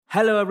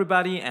Hello,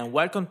 everybody, and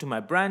welcome to my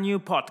brand new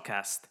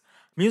podcast.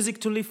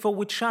 Music to Live For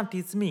with Shanti.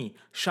 It's me,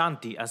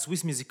 Shanti, a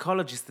Swiss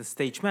musicologist and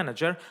stage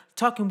manager,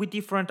 talking with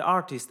different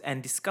artists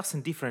and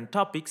discussing different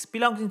topics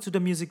belonging to the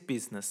music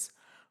business.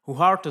 Who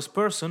art as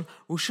person,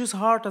 who choose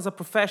art as a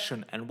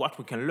profession, and what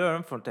we can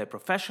learn from their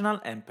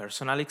professional and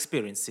personal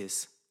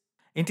experiences.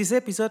 In this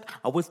episode,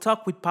 I will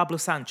talk with Pablo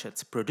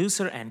Sanchez,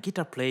 producer and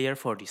guitar player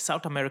for the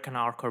South American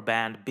hardcore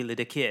band Billy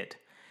the Kid.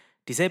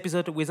 This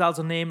episode was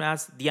also named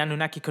as The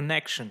Anunnaki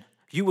Connection.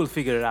 You will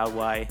figure it out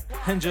why.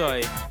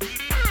 Enjoy!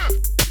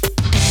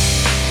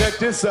 Check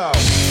this out.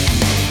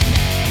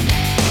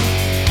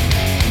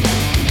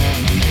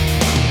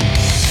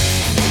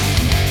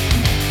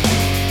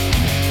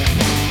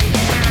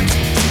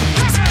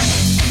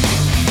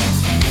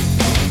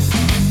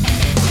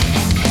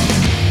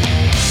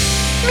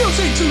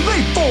 Music to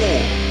live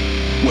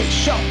for with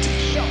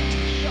Shanti.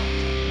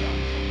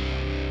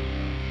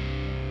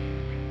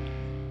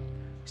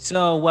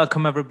 So,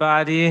 welcome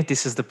everybody.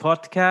 This is the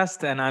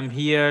podcast, and I'm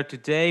here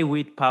today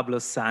with Pablo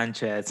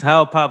Sanchez.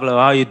 How, Pablo?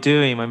 How you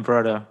doing, my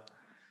brother?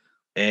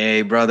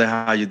 Hey, brother,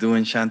 how you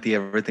doing, Shanti?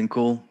 Everything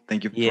cool?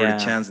 Thank you for the Yeah.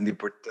 chance and the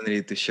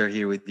opportunity to share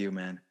here with you,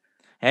 man.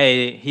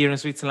 Hey, here in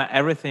Switzerland,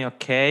 everything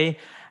okay,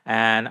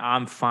 and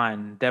I'm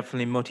fine.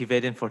 Definitely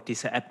motivated for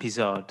this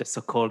episode, the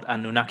so-called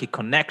Anunnaki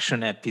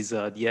Connection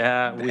episode.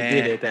 Yeah, we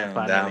did it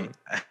finally.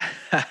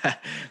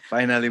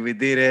 Finally, we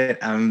did it.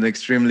 I'm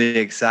extremely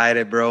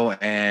excited, bro,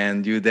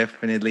 and you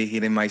definitely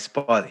hitting my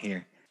spot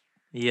here.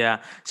 Yeah.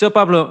 So,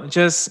 Pablo,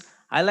 just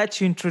I let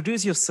you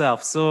introduce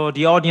yourself so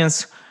the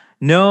audience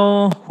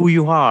know who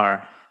you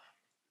are.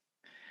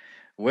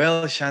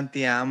 Well,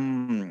 Shanti,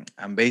 I'm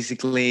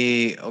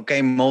basically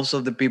okay. Most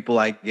of the people,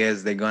 I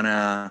guess, they're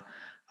gonna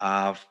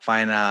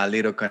find a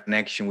little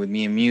connection with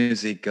me in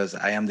music because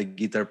I am the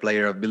guitar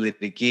player of Billy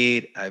the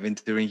Kid. I've been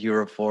touring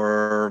Europe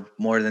for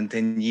more than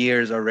 10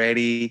 years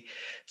already,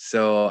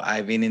 so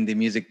I've been in the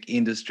music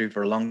industry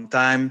for a long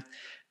time.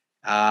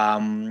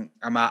 I'm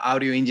an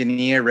audio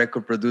engineer,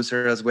 record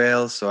producer as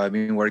well. So I've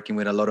been working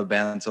with a lot of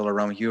bands all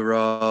around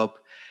Europe.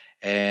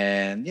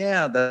 And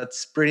yeah,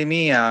 that's pretty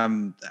me.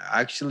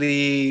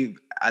 Actually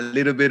a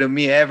little bit of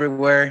me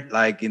everywhere,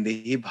 like in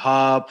the hip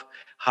hop,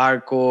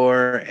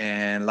 hardcore,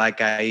 and like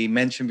I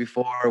mentioned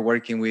before,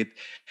 working with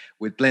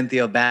plenty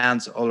of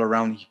bands all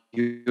around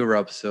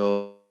Europe.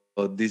 So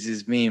this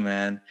is me,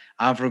 man.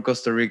 I'm from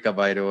Costa Rica,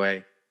 by the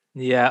way.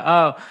 Yeah.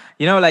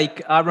 Oh,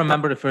 like I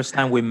remember the first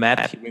time we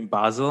met here in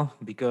Basel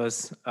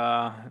because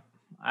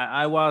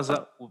I was,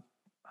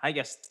 I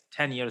guess,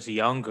 10 years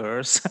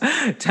younger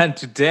than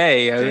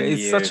today. 10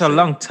 It's such a years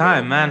long ago,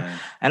 time, man. man.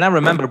 And I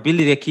remember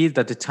Billy the Kid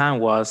at the time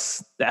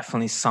was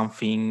definitely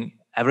something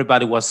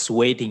everybody was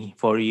waiting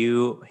for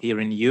you here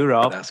in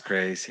Europe. That's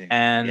crazy.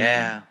 And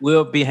Yeah.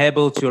 we'll be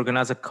able to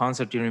organize a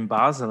concert here in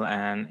Basel,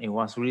 and it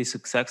was really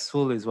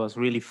successful. It was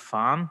really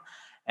fun,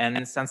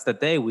 and since that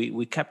day,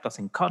 we kept us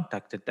in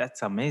contact.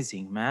 That's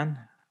amazing, man.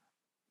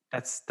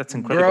 That's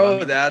incredible. I Bro,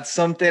 mean, that's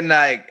something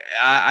like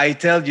I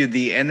tell you,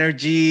 the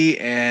energy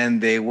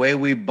and the way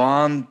we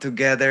bond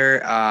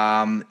together,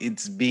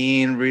 it's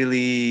been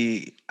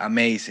really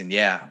amazing.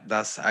 Yeah,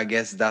 that's I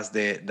guess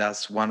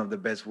that's one of the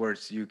best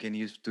words you can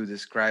use to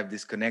describe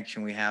this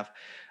connection we have.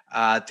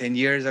 10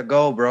 years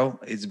ago, bro,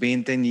 it's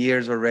been 10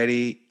 years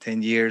already.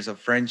 10 years of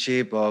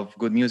friendship, of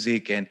good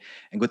music and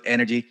good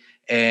energy.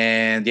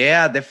 And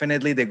yeah,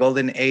 definitely the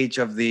golden age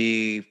of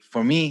the,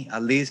 for me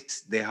at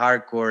least, the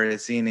hardcore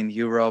scene in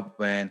Europe.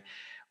 And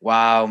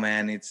wow,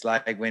 man, it's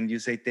like when you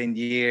say 10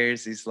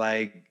 years, it's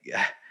like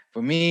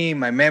for me,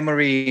 my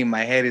memory in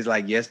my head is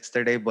like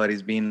yesterday, but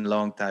it's been a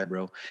long time,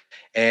 bro.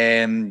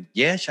 And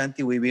yeah,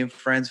 Shanti, we've been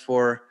friends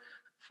for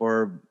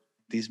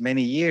these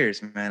many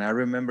years, man. I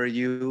remember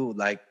you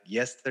like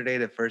yesterday,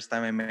 the first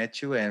time I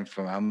met you, and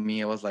from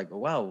me, I was like,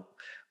 wow,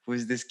 who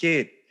is this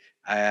kid?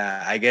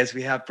 I guess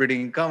we have pretty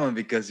in common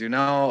because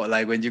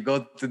like when you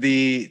go to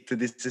the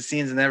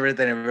scenes and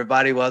everything,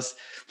 everybody was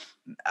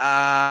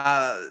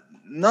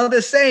not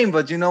the same,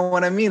 but you know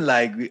what I mean.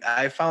 Like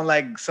I found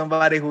like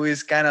somebody who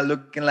is kind of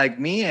looking like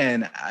me,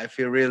 and I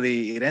feel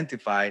really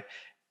identified.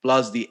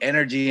 Plus the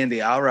energy and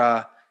the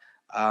aura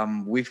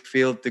we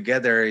feel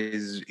together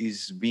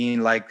is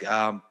being like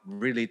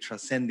really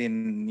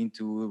transcending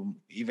into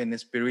even a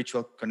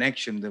spiritual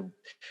connection.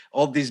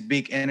 All this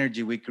big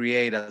energy we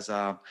create as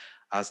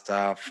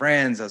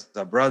friends, as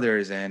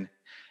brothers, and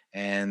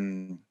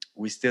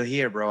we're still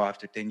here, bro,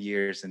 after 10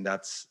 years, and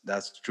that's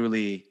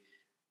truly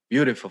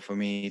beautiful for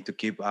me to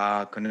keep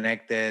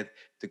connected,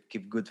 to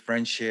keep good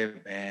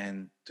friendship,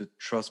 and to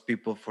trust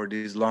people for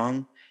this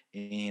long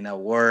in a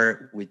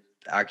world which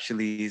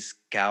actually is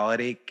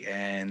chaotic,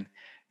 and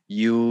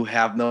you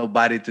have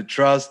nobody to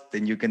trust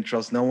and you can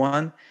trust no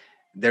one.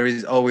 There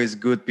is always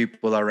good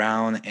people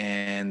around,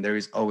 and there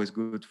is always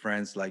good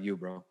friends like you,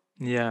 bro.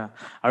 yeah,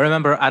 I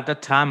remember at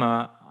that time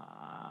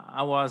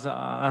I was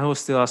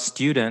still a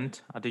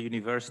student at the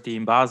university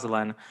in Basel,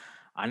 and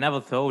I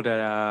never thought that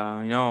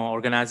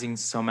organizing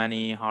so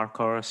many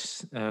hardcore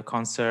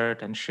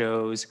concert and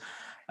shows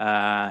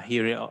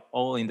here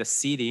all in the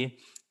city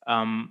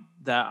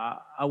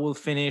that I will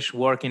finish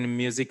working in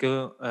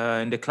musical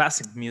in the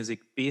classic music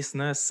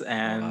business,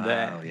 and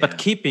Wow, but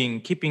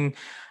yeah. keeping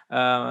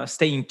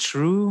staying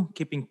true,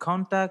 keeping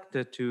contact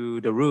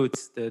to the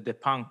roots, the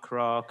punk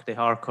rock, the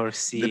hardcore The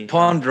scene,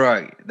 pond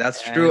rock,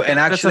 that's true. and And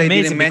that's actually, I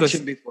didn't amazing because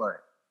mention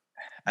before.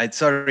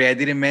 Sorry, I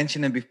didn't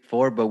mention it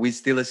before, but we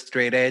still a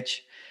straight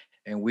edge,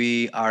 and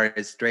we are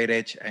a straight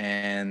edge,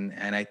 and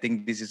I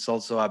think this is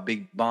also a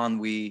big bond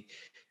we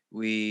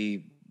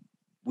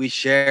we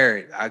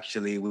share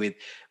actually with,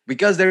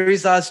 because there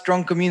is a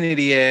strong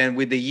community, and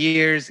with the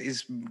years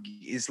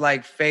is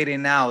like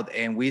fading out,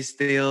 and we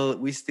still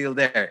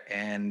there,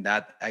 and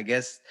that, I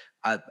guess,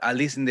 at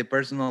least in the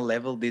personal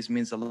level, this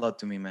means a lot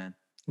to me, man.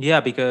 yeah,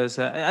 because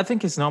I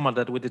think it's normal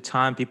that with the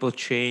time people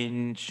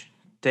change,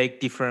 take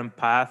different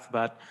path,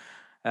 but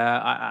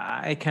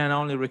I can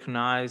only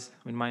recognize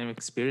in my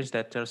experience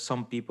that there are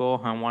some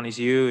people, and one is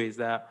you, is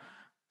that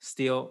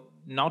still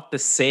not the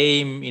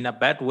same in a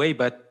bad way,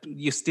 but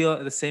you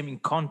still the same in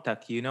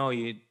contact. You know,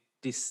 you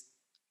this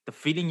the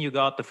feeling you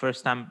got the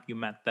first time you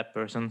met that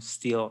person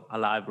still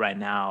alive right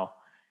now,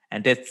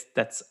 and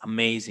that's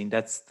amazing.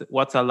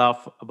 What I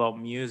love about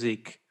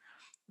music.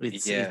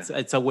 Yeah,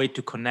 It's a way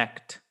to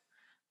connect.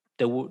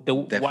 The why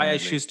I definitely.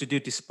 choose to do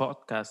this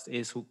podcast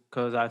is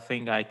because I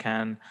think I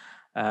can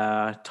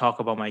talk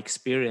about my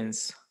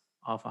experience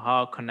of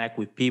how I connect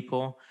with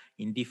people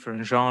in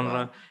different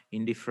genre, Wow.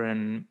 in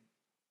different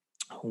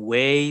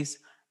ways,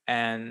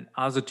 and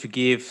also to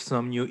give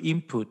some new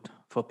input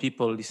for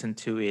people listen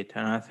to it.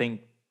 And I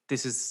think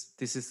this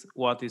is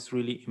what is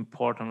really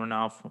important right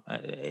now,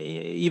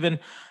 even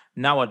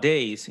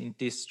nowadays in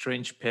this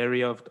strange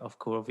period of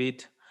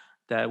COVID,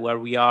 that where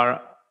we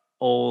are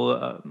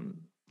all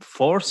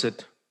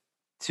forced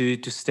to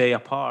stay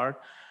apart,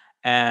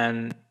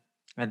 and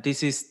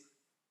this is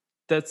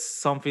that's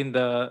something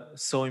that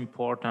so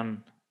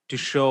important to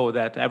show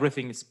that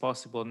everything is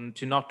possible, and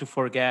to not to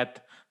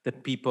forget the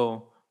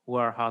people who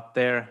are out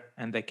there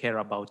and they care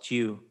about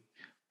you.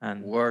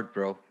 And Word,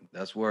 bro.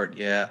 That's word.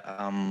 Yeah.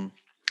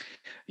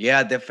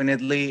 Yeah,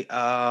 definitely.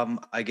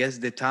 I guess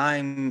the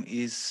time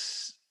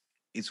is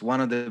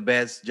one of the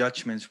best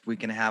judgments we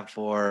can have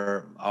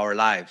for our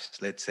lives.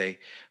 Let's say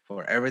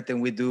for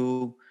everything we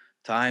do,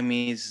 time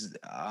is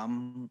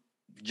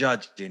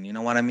judging. You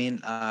know what I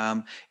mean?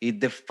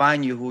 It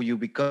defines you who you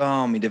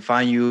become. It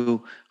defines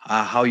you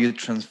how you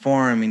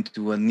transform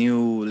into a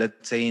new,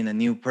 let's say, in a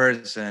new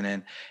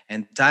person.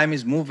 And time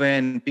is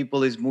moving.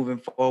 People is moving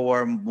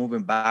forward,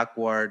 moving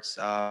backwards.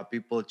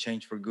 People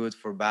change for good,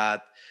 for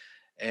bad,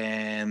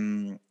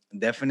 and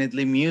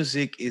definitely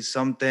music is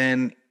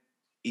something,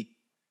 it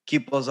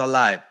keep us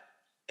alive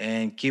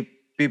and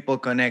keep people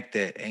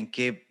connected and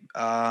keep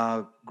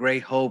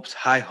great hopes,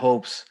 high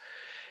hopes,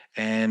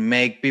 and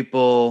make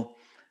people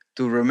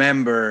to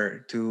remember,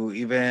 to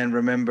even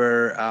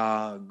remember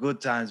good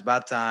times,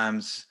 bad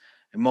times,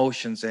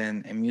 emotions.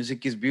 And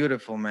music is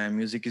beautiful, man.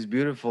 Music is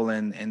beautiful,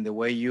 and the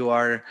way you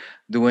are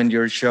doing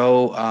your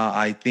show,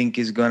 I think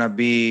is gonna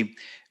be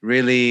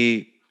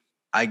really,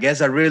 I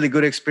guess, a really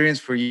good experience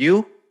for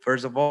you,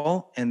 first of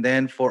all, and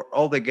then for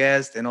all the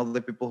guests and all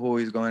the people who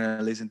is going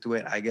to listen to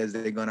it. I guess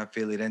they're gonna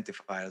feel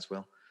identified as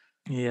well.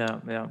 yeah,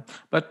 yeah.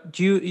 But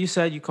you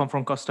said you come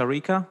from Costa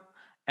Rica,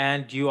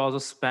 and you also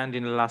spent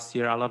in the last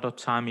year a lot of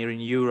time here in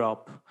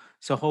Europe.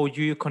 So how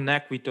do you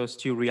connect with those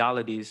two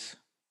realities?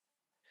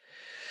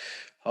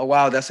 Oh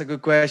wow, that's a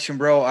good question,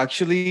 bro.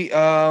 Actually,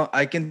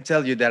 I can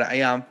tell you that I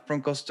am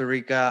from Costa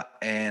Rica,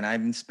 and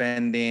I've been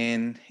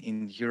spending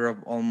in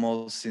Europe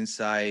almost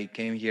since I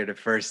came here the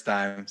first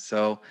time.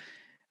 So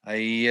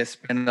I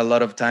spent a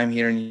lot of time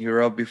here in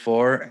Europe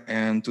before.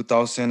 In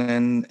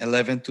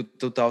 2011 to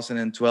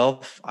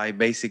 2012, I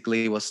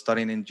basically was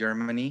studying in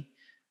Germany.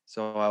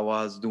 So I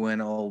was doing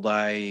all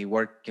the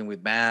working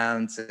with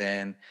bands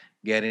and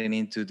getting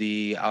into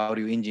the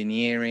audio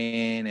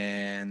engineering,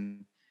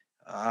 and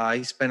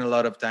I spent a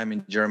lot of time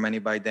in Germany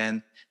by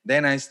then.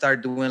 Then I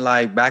started doing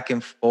like back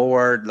and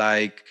forward,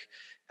 like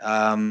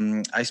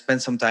I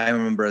spent some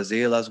time in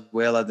Brazil as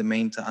well at the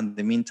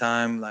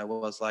meantime. I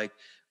was like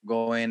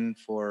going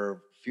for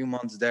a few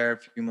months there, a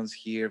few months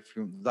here,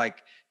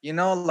 like,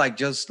 like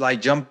just like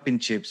jumping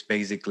chips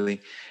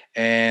basically.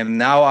 And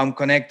now I'm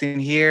connecting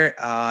here.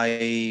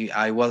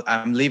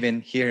 I'm living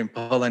here in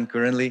Poland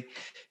currently,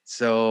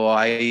 so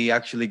I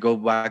actually go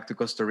back to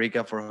Costa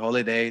Rica for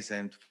holidays,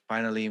 and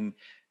finally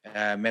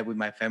met with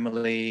my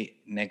family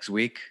next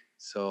week.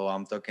 So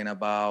I'm talking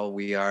about,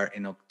 we are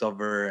in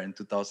October in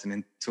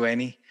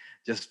 2020,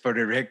 just for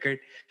the record.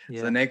 So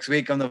Yeah. next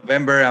week of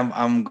November,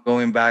 I'm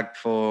going back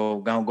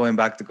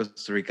to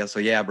Costa Rica. So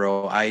yeah,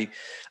 bro,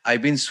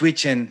 I've been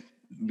switching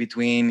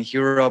between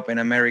Europe and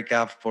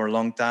America for a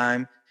long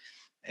time,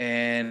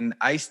 and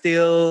I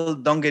still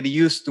don't get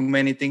used to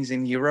many things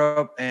in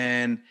Europe,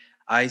 and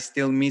I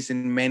still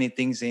missing many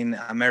things in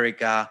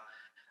America.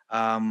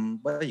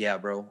 But yeah,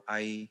 bro,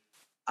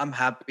 I'm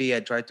happy. I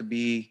try to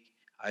be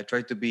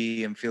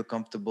and feel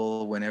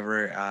comfortable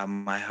whenever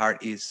my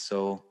heart is.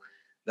 So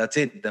that's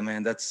it,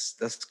 man. That's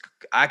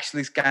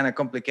actually kind of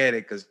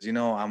complicated, because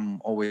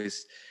I'm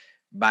always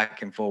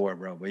back and forward,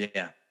 bro. But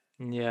yeah.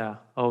 Yeah.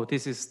 Oh,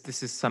 this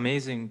is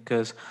amazing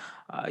because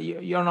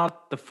you're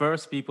not the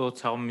first people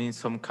tell me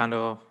some kind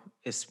of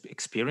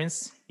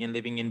experience in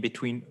living in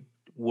between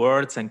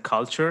words and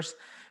cultures.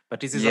 But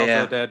this is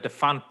also Yeah, the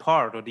fun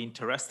part or the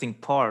interesting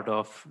part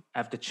of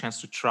have the chance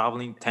to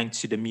traveling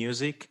thanks to the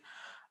music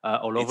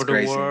all over it's the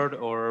crazy. world,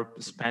 or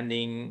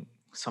spending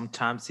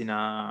sometimes in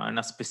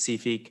a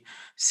specific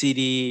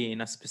city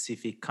in a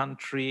specific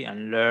country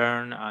and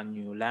learn a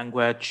new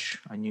language,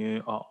 a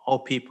new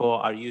how people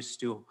are used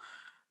to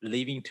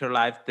living their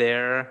life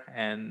there.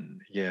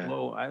 And Yeah,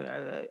 well,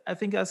 I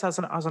think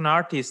as an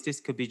artist this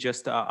could be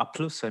just a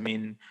plus. I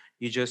mean,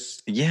 you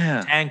just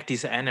yeah, tank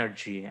this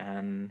energy.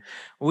 And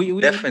we talk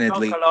a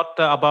definitely. lot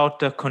about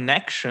the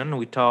connection.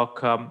 We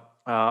talk a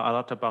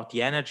lot about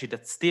the energy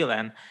that's still.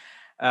 And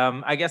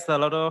I guess a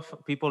lot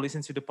of people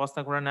listening to the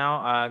podcast right now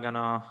are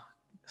gonna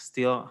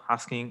still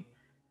asking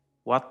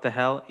what the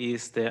hell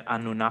is the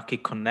Anunnaki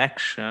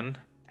connection.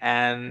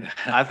 And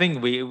I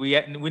think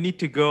we need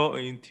to go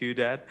into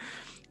that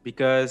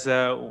because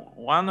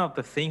one of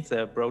the things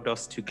that brought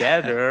us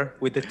together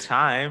with the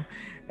time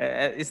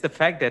is the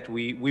fact that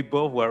we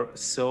both were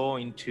so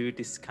into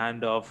this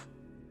kind of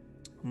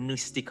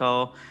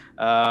mystical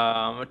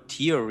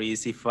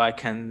theories, if I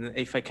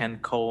can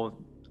call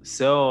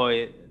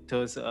so.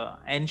 Those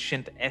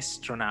ancient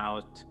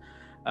astronaut.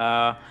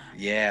 Uh,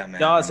 Yeah,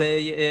 does man.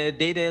 a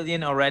data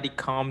alien already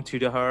come to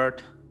the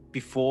Earth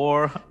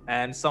before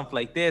and something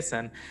like this?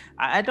 And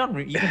I don't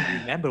even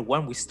remember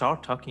when we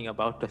start talking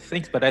about the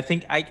things, but I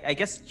think I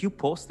guess you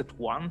posted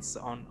once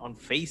on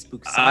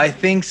Facebook I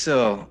something, think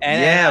so.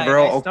 and Yeah, I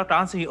bro. start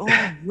answering.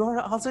 Oh, you're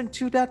also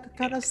into that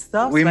kind of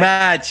stuff, We like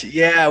match.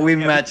 Yeah, we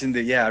yeah. match in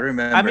the. Yeah, I I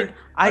remember. mean,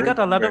 I I got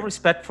a lot of remember.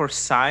 respect for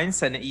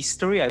science and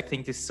history. I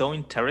think it's so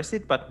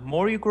interesting. But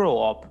more you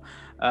grow up,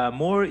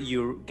 more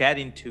you get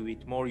into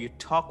it, more you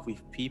talk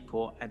with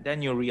people, and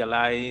then you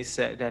realize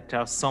that there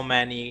are so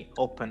many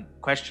open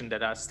questions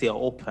that are still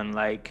open.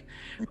 Like,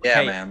 Yeah,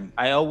 okay, man.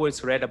 I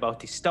always read about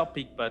this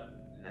topic, but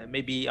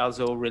maybe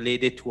also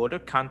related to other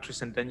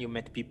countries. And then you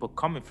met people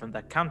coming from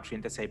that country,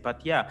 and they say,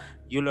 "But yeah,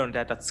 you learned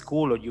that at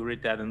school, or you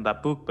read that in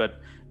that book, but."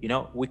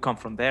 We come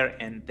from there,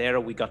 and there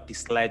we got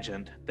this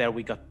legend. There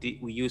we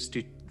used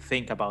to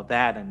think about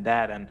that and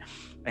that, and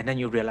then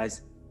you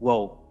realize,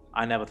 whoa,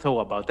 I never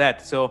thought about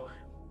that. So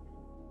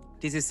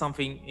this is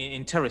something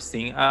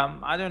interesting.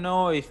 I don't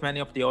know if many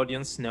of the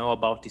audience know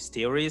about these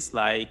theories.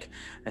 Like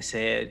I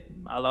said,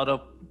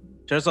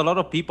 there's a lot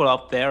of people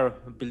out there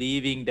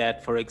believing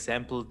that, for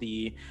example,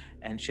 the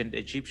ancient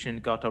Egyptian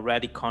got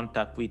already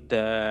contact with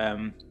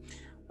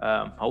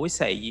how we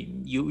say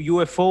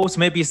UFOs.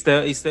 Maybe is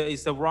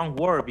the wrong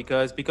word,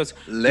 because with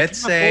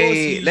Let's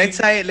UFOs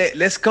say,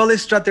 let's call it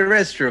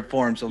extraterrestrial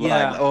forms of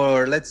life, yeah,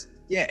 or let's,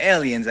 yeah,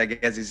 aliens. I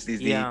guess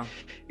yeah,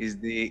 is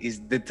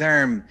the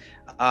term.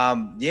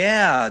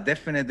 Yeah,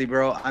 definitely,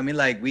 bro. I mean,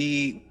 like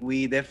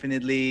we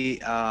definitely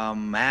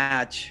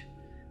match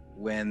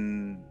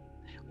when.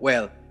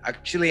 Well,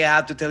 actually, I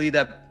have to tell you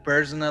that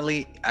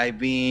personally, I've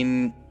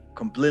been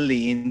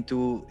completely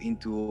into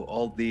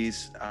all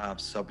these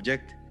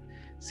subject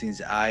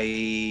since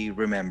I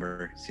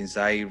remember, since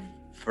I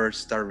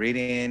first started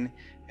reading,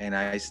 and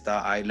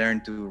I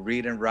learned to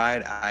read and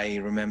write. I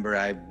remember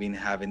I've been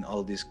having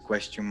all this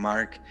question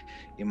mark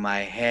in my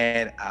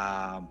head,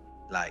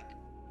 like,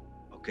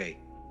 okay,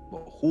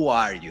 well, who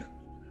are you?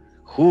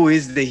 Who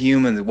is the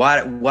human?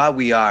 What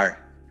we are?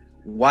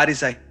 What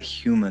is a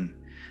human?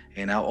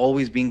 And I've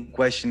always been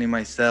questioning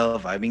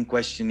myself. I've been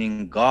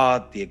questioning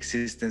God, the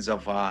existence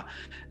of,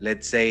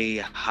 let's say,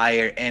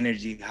 higher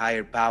energy,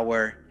 higher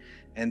power.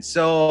 And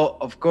so,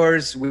 of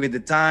course, with the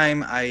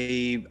time,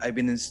 I've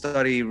been in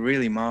study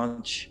really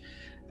much,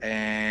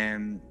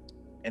 and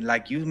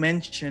like you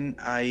mentioned,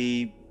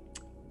 I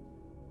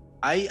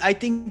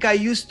think I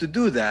used to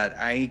do that.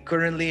 I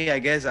currently, I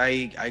guess,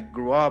 I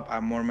grew up.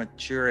 I'm more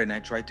mature, and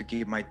I try to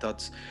keep my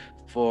thoughts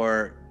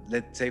for,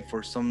 let's say,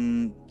 for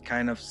some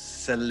kind of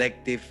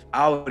selective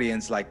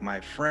audience, like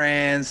my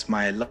friends,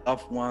 my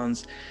loved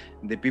ones,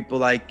 the people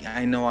like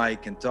I know I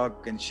can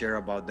talk and share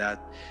about that.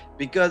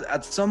 Because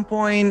at some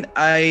point,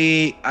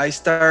 I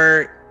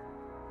start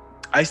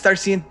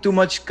seeing too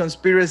much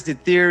conspiracy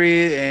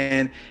theory,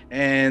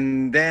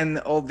 and then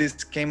all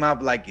this came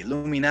up, like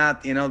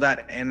Illuminati and all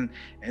that. And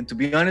to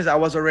be honest, I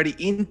was already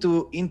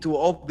into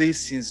all this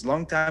since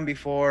long time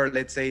before,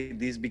 let's say,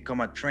 this become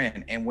a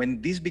trend. And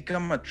when this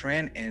become a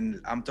trend,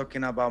 and I'm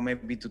talking about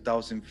maybe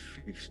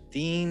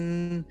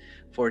 2015,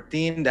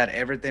 14, that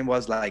everything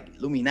was like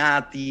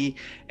Illuminati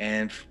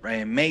and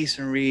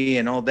Masonry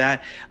and all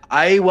that,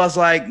 I was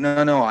like,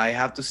 no, I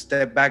have to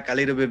step back a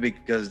little bit,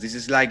 because this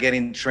is like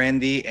getting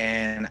trendy,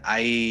 and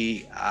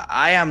I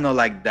am not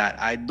like that.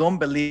 I don't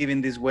believe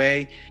in this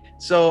way.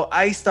 So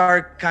I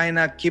start kind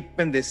of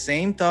keeping the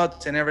same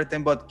thoughts and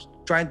everything, but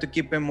trying to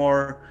keep it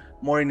more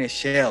in a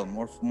shell,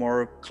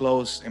 more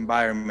close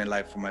environment,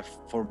 like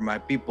for my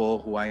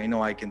people who I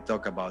know I can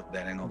talk about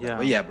that and all that. yeah,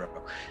 But yeah, bro,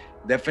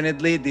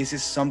 definitely this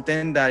is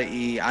something that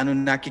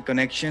Anunnaki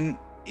connection,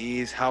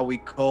 is how we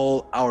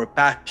call our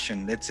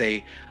passion, let's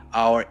say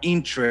our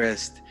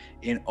interest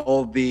in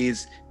all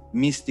these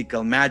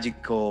mystical,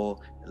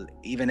 magical,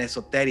 even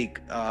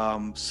esoteric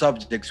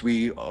subjects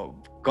we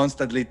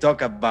constantly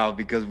talk about,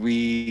 because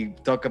we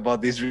talk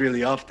about this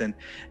really often.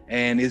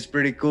 And it's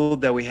pretty cool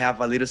that we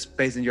have a little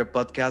space in your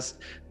podcast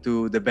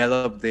to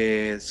develop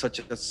the such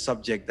a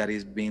subject that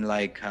is being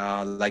like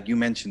you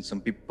mentioned,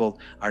 some people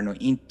are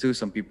not into,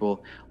 some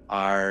people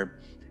are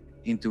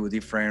into a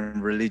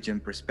different religion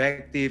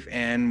perspective.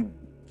 And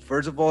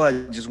first of all, I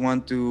just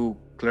want to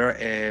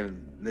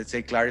let's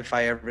say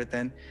clarify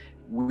everything.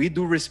 We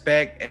do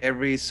respect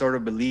every sort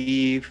of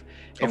belief,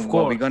 Of and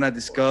what we're course. gonna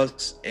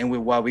discuss, and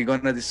what we're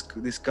gonna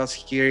discuss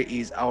here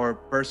is our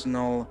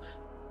personal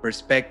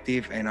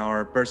perspective and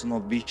our personal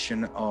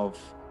vision of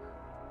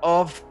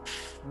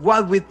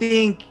what we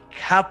think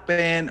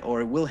happened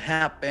or will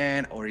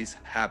happen or is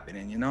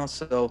happening,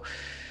 so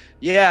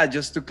yeah,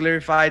 just to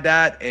clarify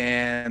that.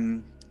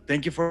 And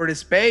thank you for the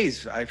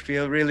space. I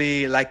feel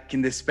really like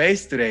in the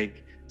space today,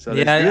 so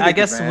let's do Yeah, I this,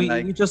 guess man.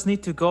 Like, we just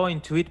need to go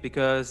into it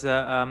because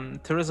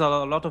there is a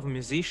lot of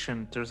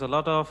musician. There's a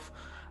lot of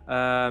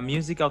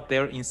music out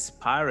there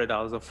inspired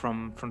also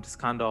from this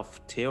kind of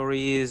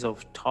theories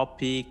of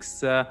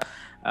topics,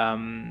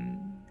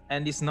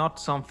 and it's not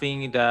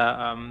something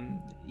that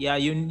yeah,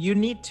 you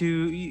need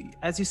to.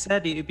 As you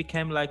said, it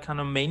became like kind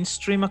of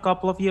mainstream a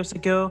couple of years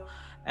ago,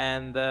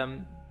 and.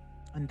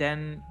 And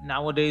then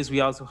nowadays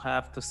we also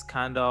have this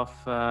kind of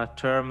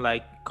term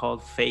like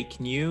called fake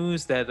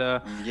news that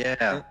yeah,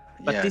 yeah,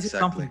 but this is exactly.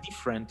 something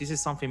different. This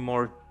is something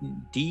more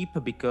deep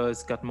because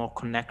it's got more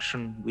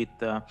connection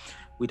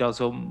with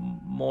also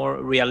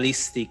more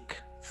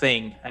realistic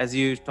thing. As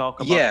you talk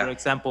about, for Yeah,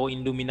 example,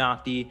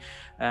 Illuminati,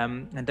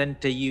 and then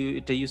they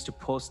used to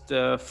post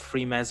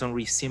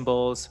Freemasonry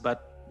symbols. But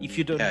if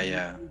you don't, yeah, you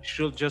yeah,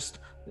 should just,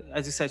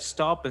 as you said,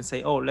 stop and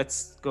say, "Oh,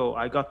 let's go.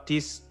 I got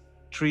these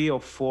 3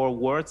 or 4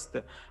 words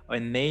that a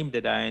name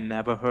that I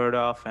never heard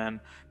of,"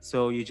 and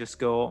so you just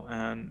go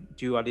and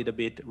do a little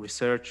bit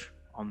research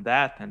on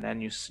that, and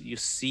then you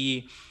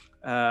see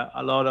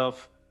a lot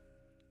of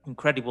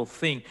incredible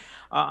thing.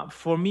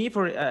 For me,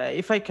 for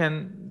if I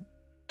can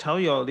tell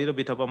you a little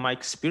bit about my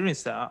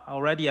experience,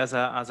 already as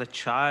a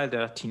child,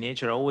 a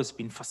teenager, I always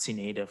been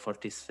fascinated for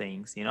these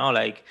things.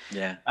 Like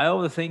yeah, I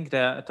always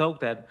thought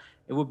that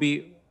it would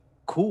be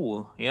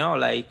cool,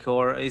 like,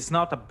 or it's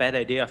not a bad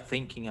idea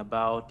thinking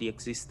about the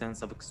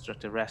existence of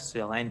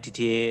extraterrestrial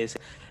entities,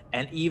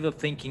 and even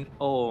thinking,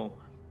 oh,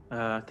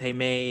 they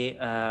may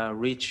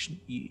reach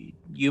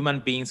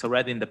human beings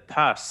already in the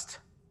past.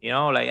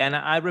 Like, and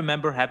I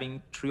remember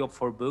having 3 or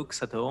 4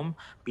 books at home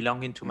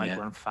belonging to my yeah.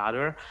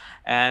 grandfather,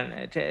 and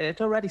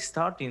it already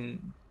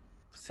starting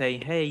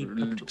saying, hey,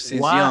 but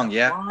Since why young,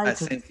 yeah, why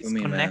same there's for this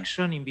me, man.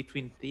 connection in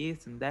between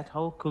this and that?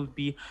 How could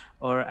be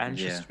our Yeah,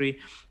 ancestry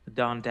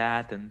done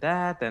that and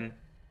that? And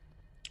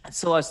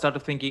so I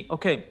started thinking,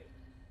 okay,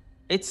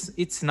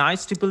 it's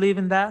nice to believe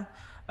in that,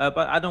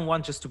 but I don't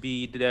want just to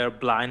be there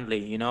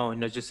blindly,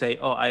 and just say,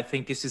 oh, I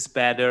think this is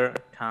better,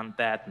 can't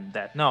that and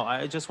that. No,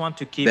 I just want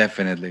to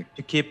definitely.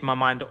 keep my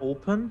mind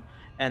open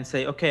and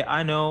say, okay,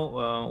 I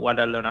know what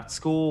I learned at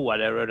school,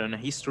 what I read in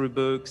history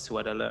books,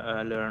 what I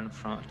learned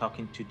from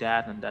talking to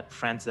that and that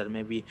friends that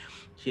maybe,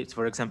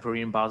 for example,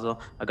 in Basel,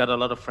 I got a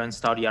lot of friends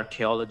study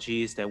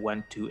archaeologists. They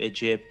went to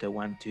Egypt, they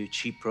went to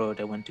Chypre,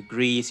 they went to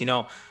Greece.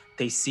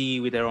 They see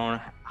with their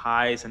own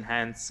eyes and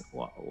hands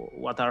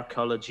what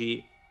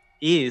archaeology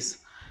is,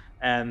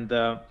 and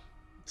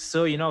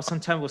so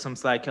sometimes it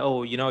was like,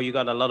 oh, you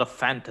got a lot of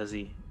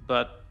fantasy,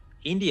 but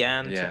in the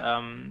end,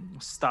 Yeah.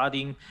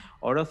 studying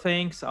other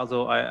things.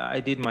 Although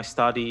I did my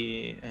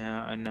study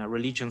in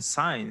religion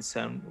science,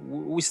 and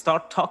we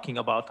start talking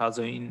about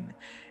also in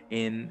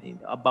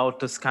about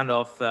this kind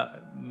of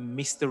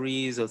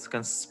mysteries, those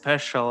kind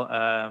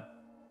of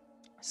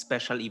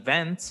special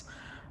events.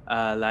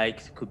 Like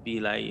it could be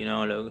like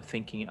like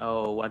thinking,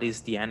 oh, what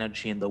is the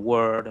energy in the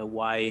world?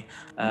 Why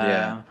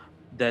Yeah.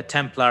 the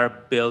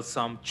Templar built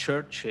some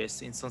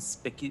churches in some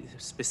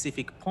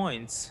specific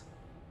points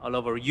all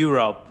over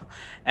Europe,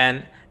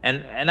 and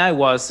I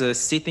was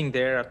sitting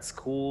there at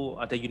school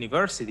at the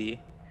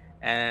university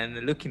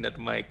and looking at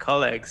my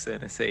colleagues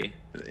and I say,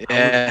 how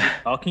would Yeah. you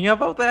talking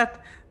about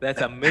that?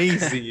 That's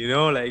amazing,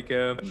 like.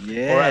 Or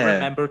I Yeah.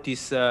 remember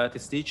this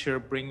teacher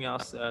bringing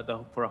us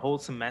for a whole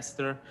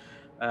semester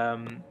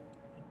um,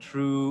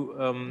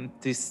 through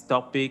these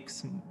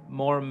topics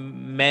more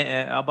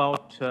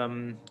about.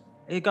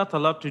 It got a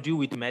lot to do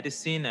with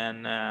medicine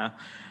and.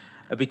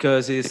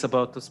 Because it's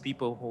about those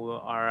people who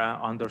are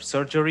under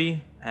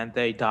surgery and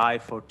they die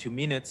for 2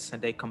 minutes and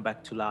they come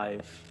back to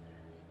life.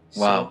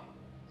 So, Wow.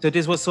 so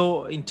this was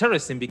so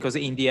interesting because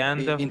in the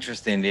end,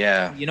 Interesting.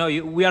 Yeah.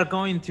 we are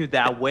going to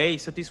that way.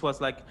 So this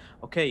was like,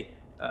 okay,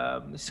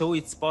 so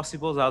it's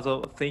possible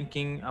also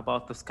thinking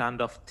about this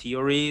kind of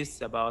theories,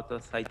 about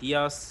those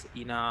ideas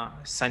in a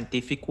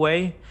scientific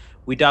way,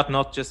 without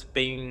not just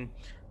being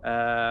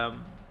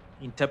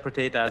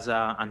interpreted as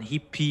an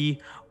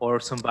hippie or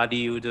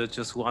somebody who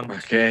just want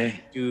Okay.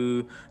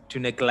 to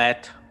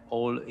neglect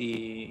all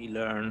he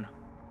learned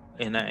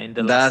in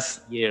the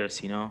last That's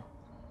years, you know.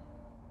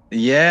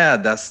 Yeah,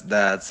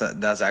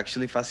 that's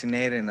actually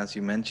fascinating, as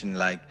you mentioned,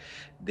 like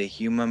the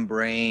human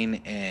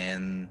brain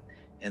and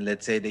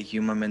let's say the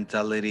human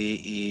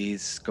mentality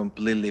is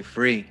completely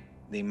free.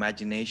 The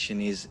imagination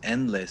is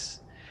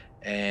endless,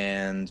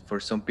 and for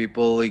some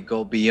people, it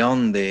go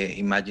beyond the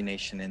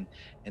imagination,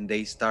 and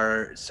they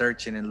start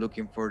searching and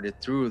looking for the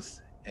truth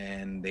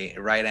and the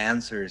right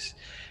answers.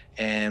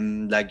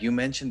 And like you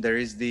mentioned, there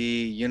is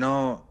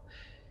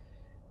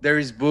there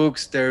is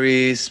books, there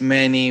is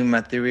many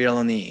material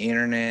on the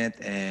internet,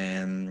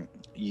 and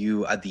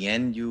you at the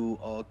end you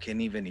all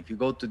can, even if you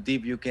go too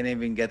deep, you can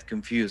even get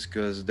confused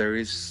because there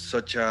is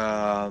such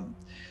a,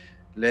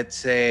 let's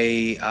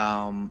say,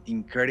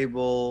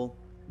 incredible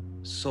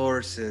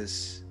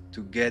sources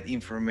to get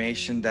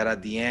information that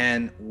at the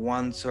end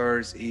one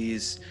source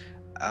is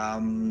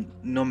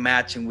not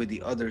matching with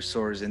the other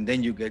source, and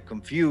then you get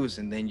confused,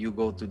 and then you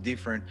go to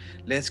different,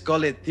 let's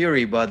call it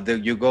theory, but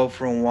you go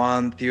from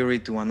one theory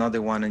to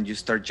another one and you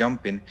start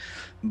jumping.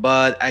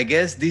 But I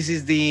guess this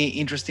is the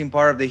interesting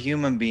part of the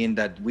human being,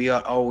 that we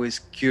are always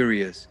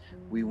curious.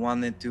 We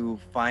wanted to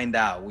find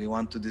out, we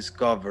want to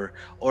discover,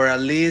 or at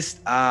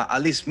least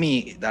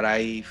me, that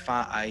I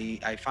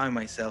find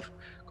myself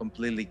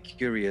completely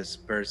curious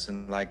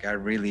person. Like I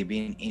really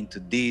been into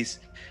this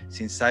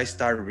since I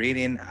started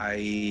reading. I've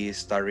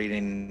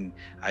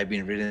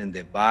been reading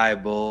the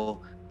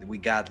Bible. We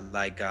got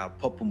like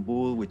Popum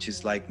Bull, which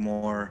is like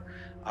more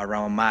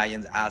around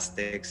Mayans,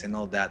 Aztecs, and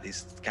all that,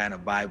 is kind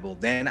of Bible.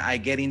 Then I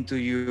get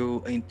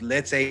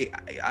let's say,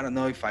 I don't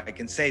know if I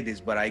can say this,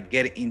 but I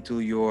get into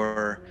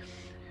your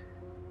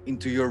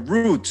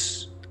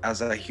roots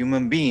as a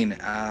human being,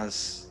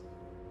 as,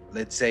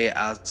 let's say,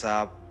 as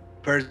a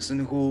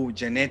person who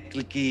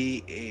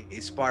genetically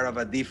is part of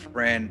a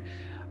different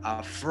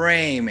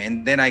frame.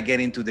 And then I get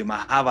into the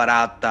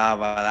Mahabharata,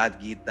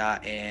 Bhagavad Gita,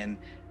 and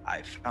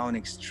I found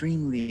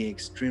extremely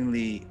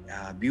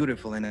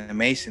beautiful and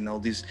amazing all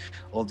these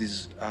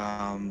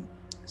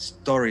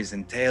stories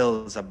and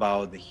tales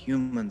about the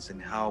humans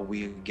and how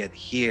we get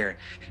here,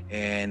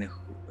 and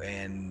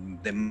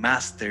the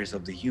masters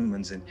of the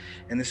humans, and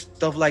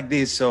stuff like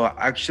this. So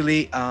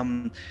actually,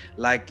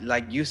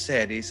 like you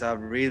said, it's a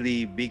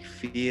really big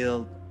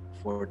field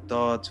for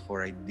thoughts,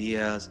 for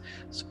ideas.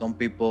 Some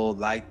people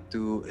like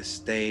to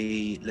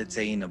stay, let's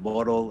say, in a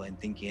bottle and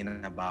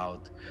thinking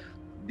about,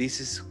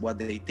 this is what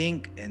they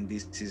think and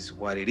this is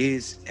what it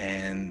is,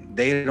 and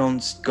they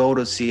don't go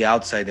to see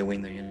outside the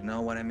window, you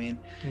know what I mean?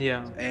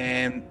 Yeah.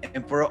 And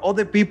for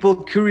other people,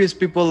 curious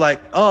people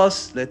like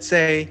us, let's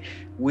say,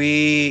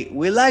 we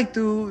like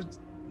to,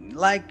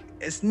 like,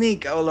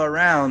 sneak all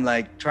around,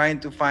 like trying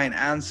to find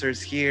answers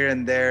here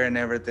and there and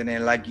everything.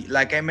 And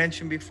like I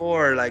mentioned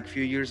before, like a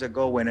few years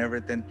ago, when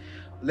everything,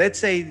 let's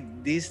say,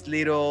 this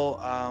little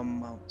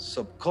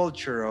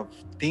subculture of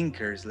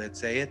thinkers, let's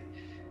say it,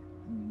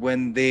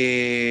 when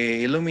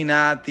the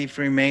Illuminati,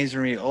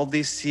 Freemasonry, all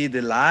this see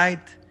the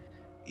light,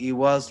 it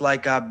was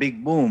like a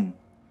big boom.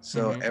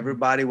 So Mm-hmm.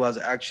 everybody was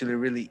actually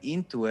really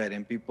into it,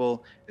 and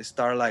people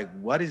start like,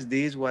 what is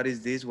this? What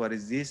is this? What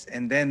is this?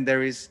 And then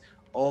there is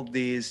all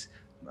these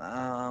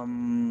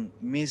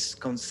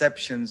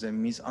misconceptions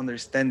and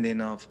misunderstanding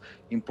of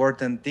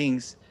important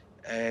things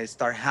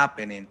start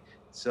happening.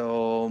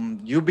 So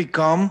you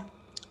become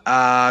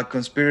a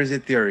conspiracy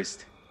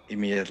theorist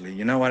immediately.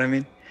 You know what I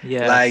mean?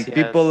 Yes, Like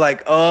people yes.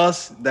 like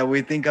us that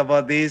we think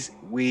about this,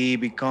 we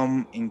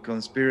become in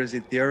conspiracy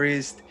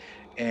theorists,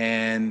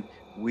 and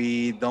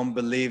we don't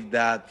believe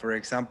that, for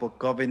example,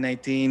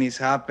 COVID-19 is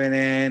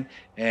happening,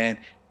 and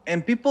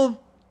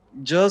people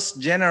just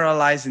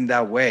generalize in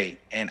that way.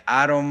 And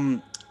I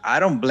don't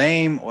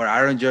blame or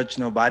I don't judge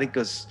nobody,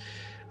 because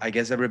I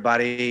guess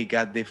everybody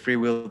got the free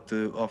will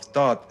of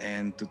thought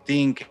and to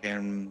think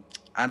and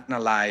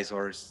analyze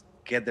or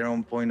get their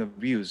own point of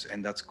views,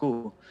 and that's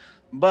cool.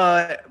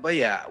 But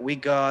yeah, we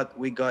got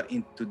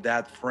into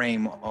that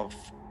frame of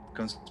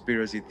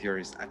conspiracy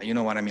theorists. You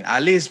know what I mean?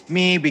 At least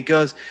me,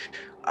 because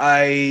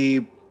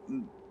I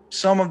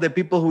some of the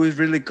people who is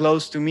really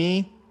close to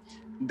me,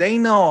 they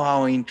know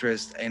how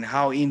interest and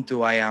how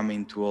into I am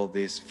into all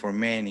this for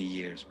many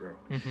years, bro.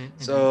 Mm-hmm,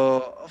 mm-hmm.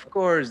 So of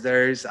course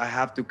I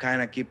have to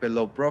kind of keep a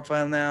low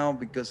profile now,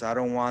 because I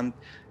don't want,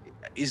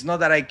 it's not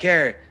that I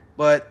care,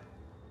 but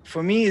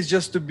for me it's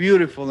just too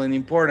beautiful and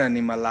important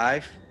in my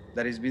life,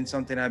 that it's been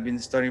something I've been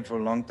studying for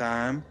a long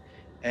time,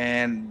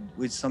 and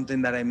it's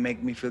something that I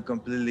make me feel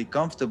completely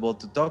comfortable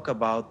to talk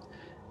about,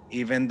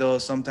 even though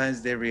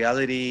sometimes the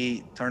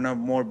reality turn out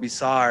more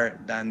bizarre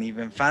than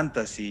even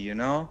fantasy, and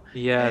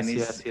Yes,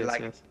 yes, yes,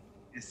 yes.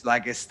 it's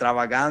like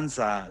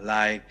extravaganza,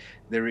 like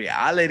the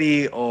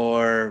reality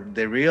or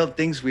the real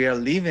things we are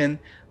living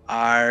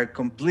are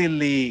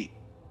completely,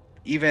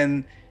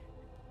 even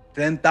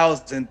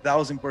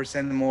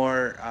 10,000%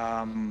 more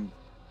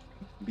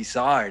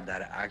bizarre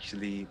than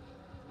actually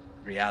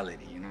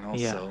reality,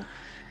 Yeah. so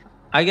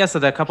I guess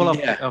that a couple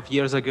yeah. of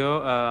years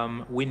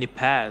ago, Winnie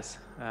Paz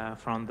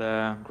from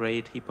the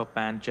great hip hop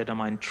band Jedi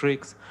Mind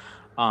Tricks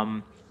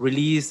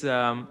released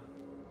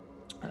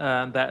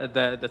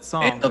that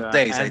song, End of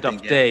days, I "End think.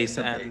 of Yeah, Days,"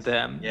 end of and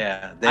days.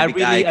 Yeah, the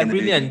big icon I at the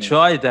really beginning.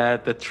 enjoy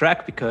the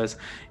track because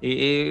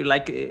it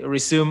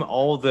resume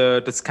all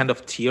the this kind of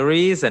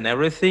theories and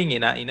everything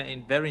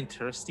in very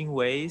interesting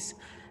ways,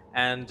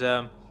 and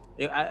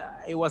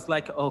it was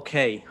like,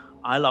 okay,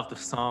 I love the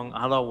song,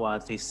 I love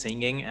what he's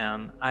singing,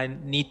 and I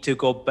need to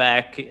go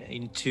back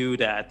into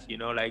that,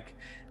 like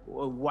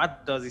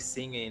what does he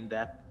sing in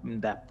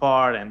that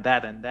part and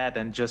that,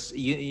 and just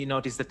you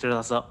notice that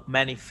there's so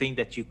many things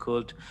that you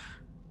could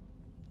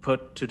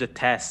put to the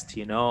test,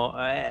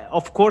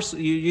 of course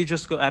you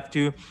just have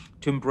to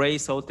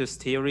embrace all these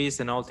theories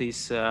and all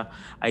these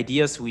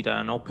ideas with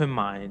an open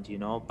mind,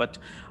 but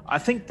I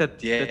think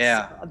that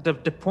Yeah,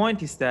 that's the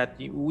point is that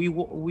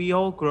we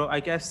all grow, I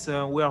guess.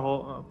 We are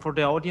all, for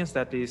the audience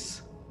that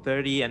is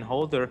 30 and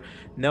older,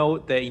 know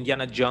the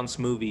Indiana Jones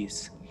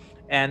movies.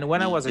 And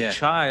when I was a yeah,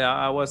 child,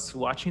 I was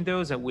watching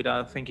those and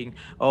without thinking,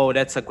 oh,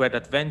 that's a great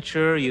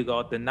adventure. You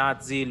got the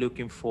Nazi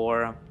looking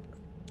for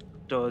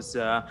those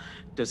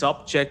those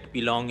objects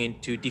belonging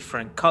to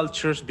different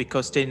cultures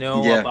because they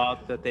know yeah,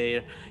 about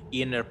their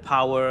inner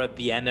power,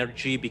 the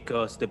energy,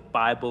 because the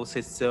Bible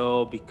says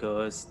so,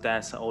 because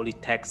that's only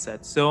text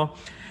said so.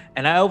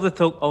 And I always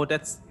thought, oh,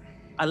 that's,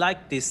 I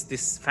like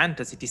this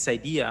fantasy, this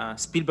idea.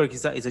 Spielberg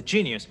is a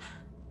genius.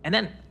 And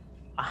then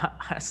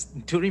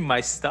during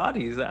my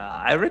studies,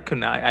 I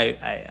recognize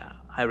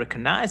I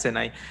recognize, and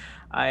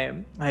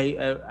I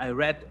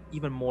read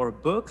even more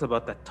books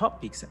about that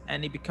topics,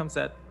 and it becomes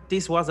that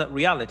this was a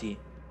reality.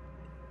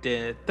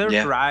 The Third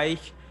yeah, Reich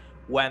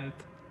went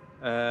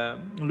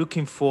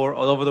looking for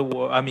all over the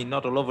world. I mean,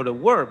 not all over the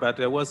world, but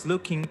it was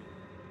looking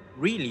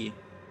really,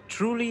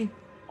 truly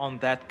on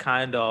that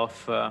kind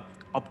of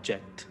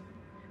object.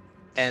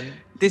 And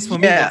this for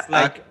me yeah. was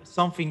like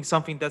something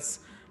that's,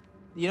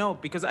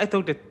 because I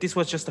thought that this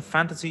was just a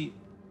fantasy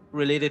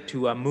related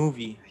to a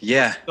movie, to a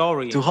Yeah, to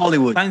story,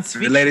 Hollywood, science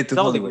fiction, related it's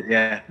to Hollywood. Hollywood.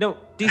 Yeah, No,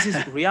 this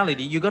is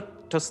reality. You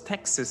got those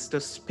texts,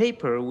 those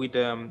paper with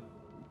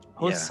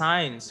whole yeah.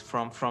 signs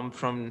from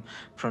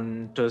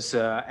those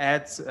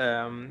ads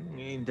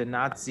in the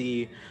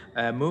Nazi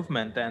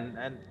movement, and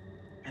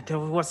that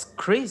was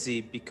crazy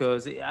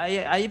because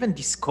I even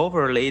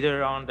discovered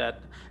later on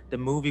that the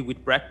movie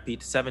with Brad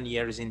Pitt, 7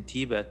 Years in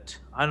Tibet.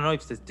 I don't know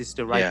if this is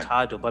the right Yeah.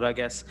 title, but I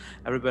guess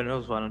everybody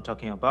knows what I'm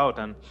talking about.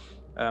 And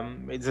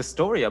it's a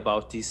story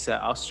about this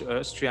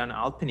Austrian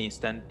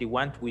alpinist, and they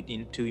went with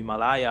into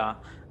Himalaya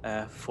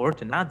for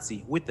the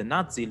Nazi, with the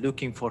Nazi,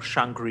 looking for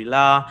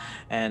Shangri-La,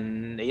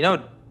 and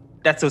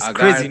that was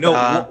crazy.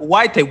 Agartha.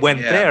 Why they went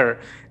Yeah.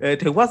 there?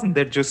 They wasn't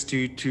there just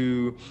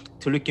to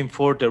looking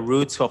for the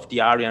roots of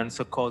the Aryan,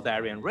 so-called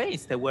Aryan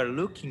race. They were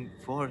looking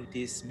for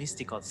this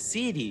mystical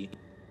city,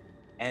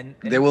 They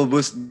and will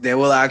boost. They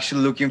will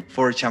actually looking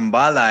for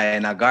Chambala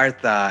and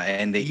Agartha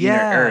and the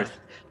inner yeah. earth.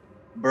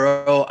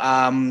 Bro,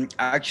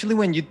 actually,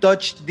 when you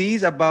touch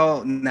these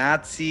about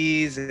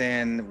Nazis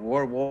and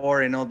World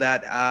War and all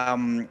that,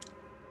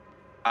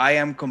 I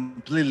am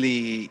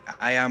completely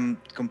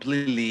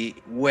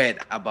wet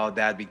about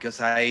that because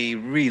I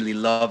really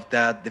love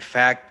that the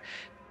fact,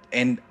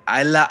 and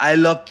I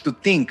love to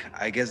think.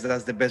 I guess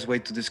that's the best way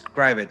to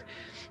describe it.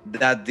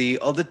 That the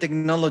all the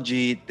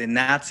technology the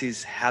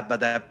Nazis had by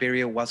that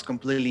period was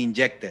completely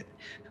injected.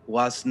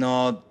 Was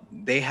not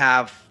they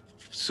have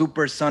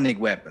supersonic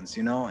weapons,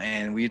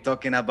 and we're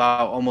talking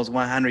about almost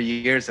 100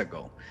 years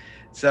ago.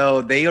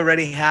 So they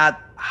already had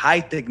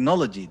high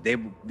technology.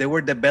 They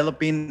were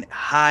developing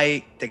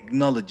high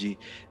technology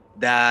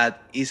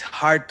that is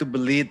hard to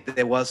believe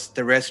there was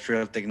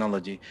terrestrial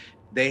technology.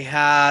 They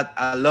had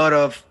a lot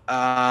of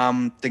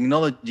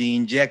technology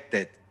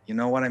injected. You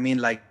know what I mean?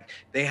 Like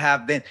they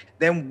have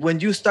then when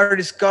you start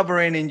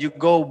discovering and you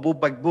go book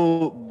by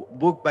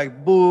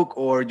book,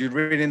 or you're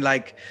reading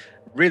like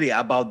really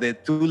about the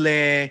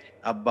Thule,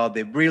 about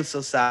the Brill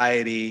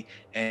Society,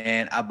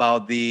 and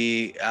about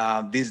the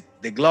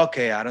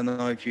Glocke. I don't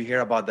know if you hear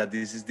about that.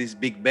 This is this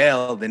big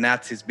bell the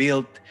Nazis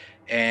built,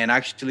 and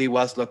actually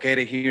was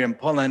located here in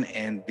Poland.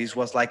 And this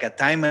was like a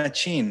time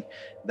machine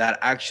that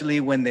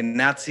actually, when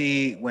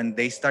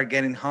they start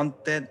getting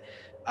haunted,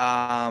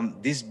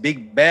 this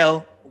big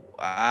bell,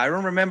 I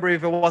don't remember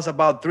if it was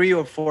about 3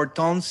 or 4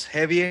 tons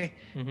heavier,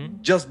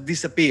 Hmm. just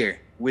disappear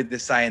with the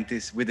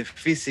scientists, with the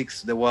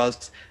physics that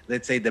was,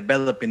 let's say,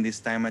 developing this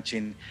time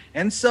machine.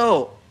 And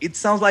so it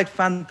sounds like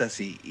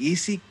fantasy.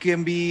 Easy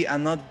can be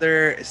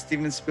another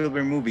Steven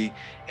Spielberg movie,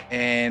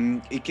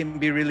 and it can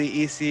be really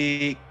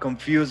easy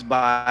confused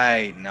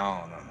by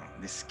no,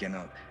 this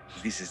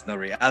is not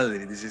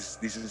reality. This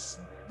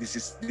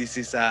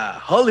is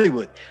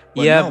Hollywood.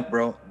 But no, Yeah,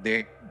 bro,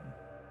 they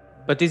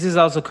but this is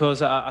also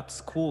because at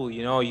school,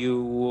 you a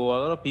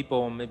lot of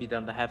people maybe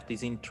don't have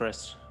this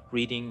interest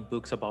reading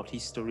books about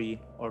history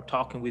or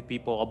talking with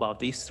people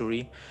about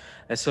history.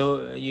 And so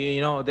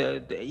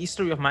the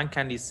history of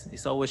mankind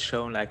is always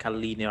shown like a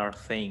linear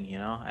thing,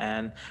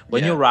 And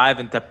when you yeah, arrive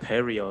in the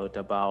period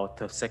about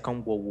the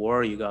Second World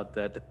War, you got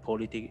the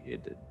politic,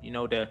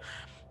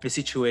 the the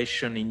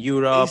situation in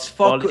Europe,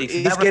 politics,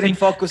 and It's getting everything.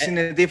 focused A- in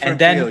a different And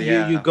then field.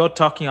 you Yeah. go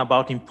talking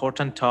about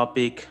important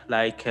topic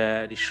like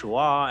the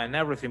Shoah and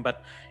everything.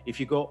 But if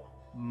you go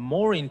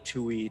more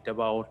into it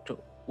about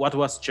what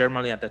was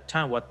Germany at the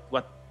time, what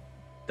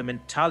the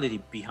mentality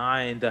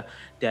behind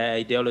the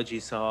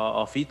ideologies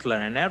of Hitler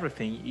and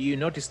everything, you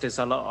notice there's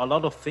a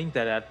lot of things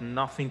that had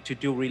nothing to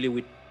do really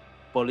with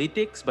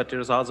politics, but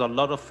there's also a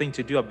lot of things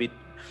to do a bit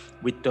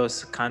with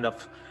those kind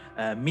of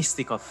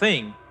mystical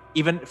thing.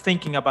 Even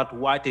thinking about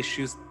why they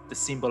choose the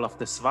symbol of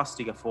the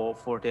swastika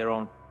for their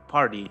own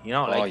party,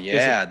 Oh like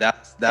there's yeah,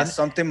 that's and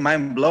something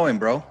mind blowing,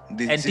 bro.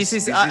 and this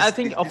is This I is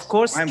think this of is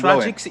course mind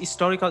blowing. tragic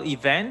historical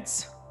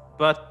events,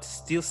 but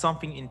still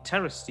something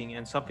interesting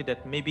and something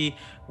that maybe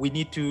we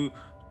need to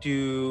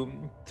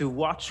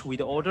watch with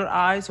other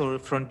eyes or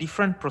from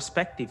different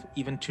perspective,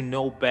 even to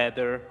know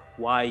better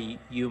why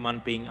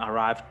human being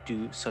arrived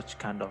to such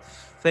kind of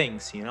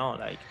things,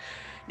 like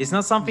it's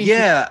not something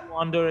Yeah, to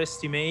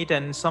underestimate,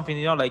 and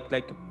something,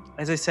 like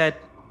as I said,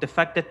 the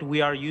fact that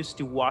we are used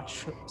to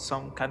watch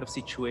some kind of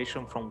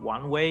situation from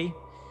one way,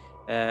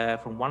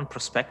 from one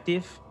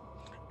perspective,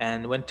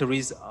 and when there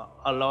is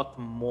a lot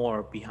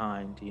more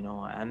behind, a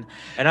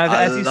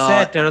as you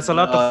said, lot, there a is a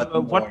lot of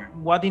lot more.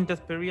 what in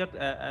that period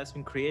has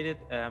been created.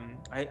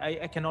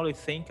 I can only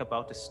think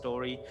about the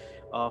story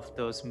of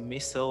those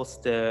missiles,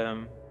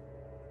 the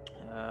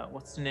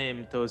what's the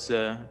name, those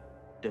the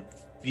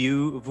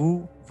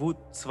Vu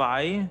 2,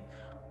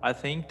 I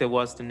think that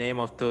was the name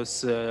of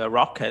those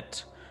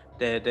rocket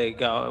that they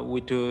got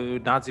with the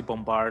Nazi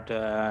bombard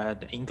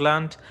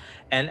England,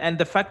 and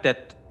the fact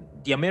that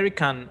the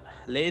American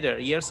later,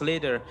 years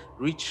later,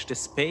 reached the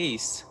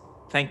space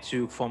thanks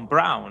to von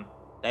Braun.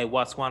 That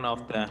was one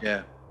of the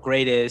Yeah,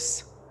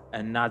 greatest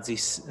Nazi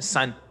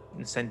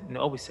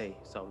always say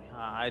sorry.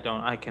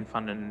 I can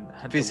find the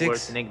words in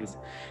physics. English.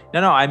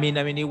 No, I mean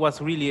it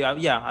was really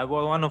yeah, I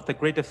was one of the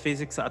greatest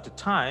physics at the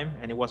time,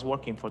 and it was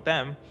working for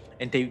them,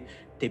 and they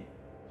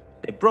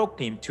they broke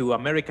him to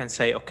America and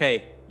say,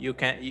 okay,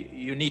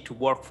 you need to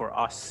work for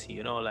us,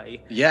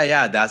 like. Yeah,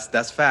 yeah,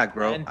 that's fact,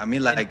 bro. and I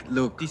mean, and like,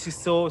 look. this is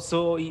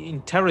so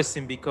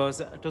interesting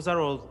because those are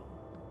all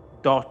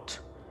dot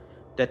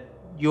that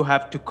you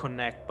have to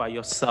connect by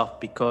yourself,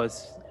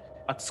 because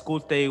at school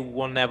they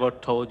will never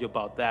told you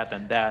about that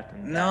and that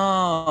and that.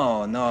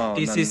 No, no, no,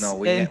 This no. is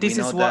We and we this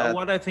know is that.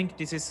 what I think.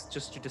 This is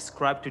just to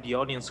describe to the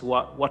audience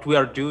what we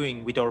are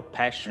doing with our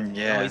passion.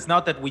 Yeah, It's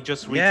not that we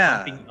just read yeah.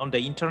 something on the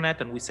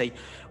internet and we say,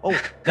 "Oh,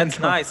 that's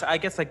No. nice. I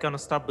guess I'm gonna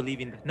start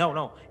believing that." No,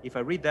 no. If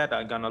I read that,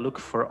 I'm gonna look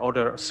for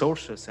other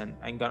sources, and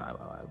I'm gonna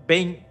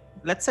being,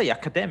 let's say,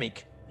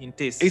 academic in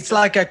this. It's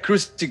like a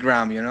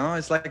crucigram, you know.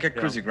 It's like a Yeah.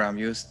 crucigram.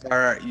 You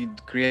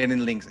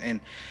creating links, and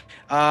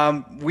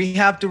we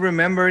have to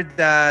remember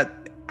that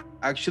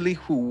actually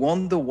who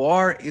won the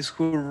war is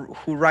who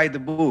write the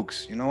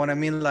books. You know what I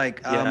mean?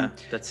 Like Yeah,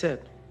 that's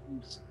it.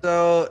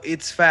 so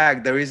it's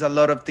fact. There is a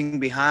lot of thing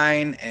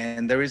behind,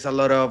 and there is a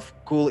lot of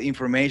cool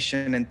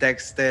information and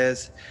texts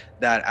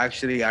that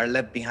actually are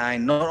left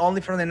behind, not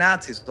only from the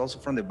Nazis, also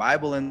from the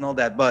Bible and all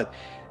that. But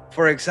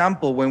for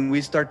example, when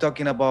we start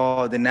talking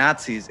about the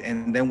Nazis,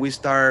 and then we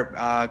start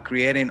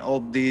creating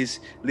all these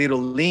little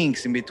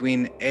links in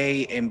between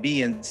A and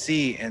B and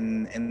C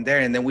and there,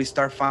 and then we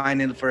start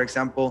finding, for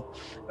example,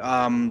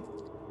 um,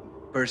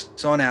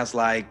 personas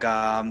like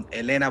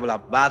Elena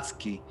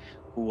Blavatsky,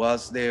 who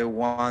was the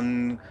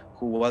one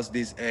who was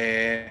this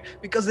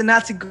because the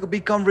Nazi could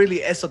become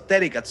really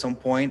esoteric at some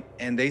point,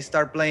 and they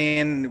start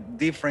playing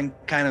different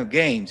kind of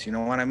games. You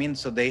know what I mean?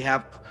 So they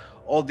have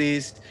all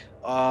these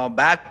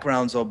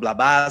backgrounds of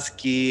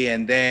Blavatsky,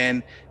 and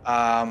then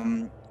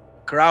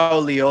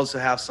Crowley also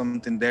have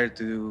something there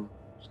to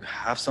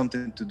have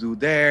something to do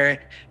there,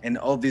 and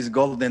all this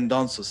Golden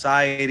Dawn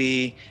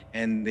Society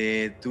and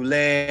the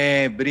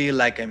Toulé, Brie,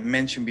 like I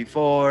mentioned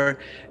before,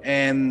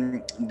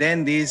 and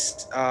then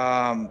this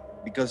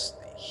because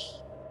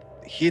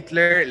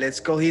Hitler, let's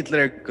call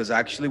Hitler, because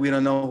actually we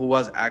don't know who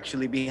was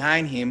actually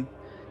behind him,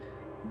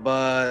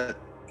 but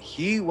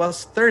he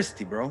was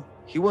thirsty, bro.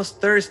 He was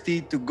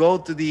thirsty to go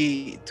to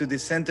the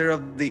center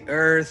of the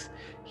earth.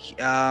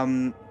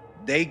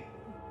 They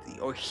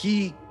or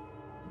he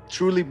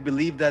truly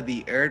believed that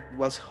the earth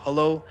was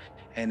hollow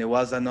and there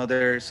was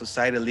another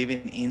society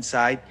living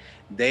inside.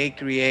 They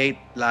create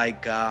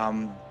like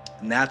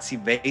Nazi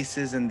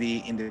bases in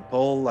the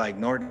pole, like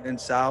north and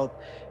south.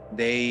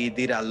 They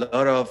did a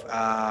lot of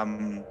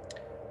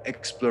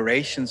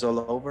explorations all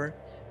over.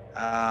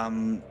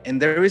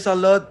 And there is a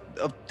lot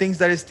of things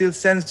that is still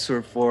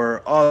censored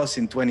for us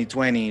in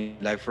 2020.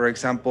 Like, for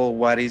example,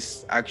 what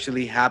is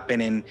actually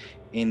happening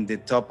in the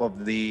top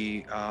of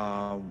the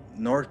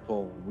North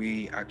Pole.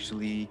 We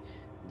actually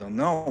don't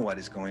know what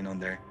is going on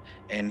there.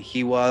 And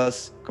he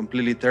was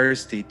completely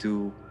thirsty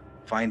to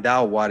find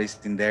out what is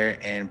in there.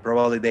 And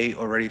probably they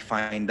already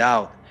find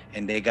out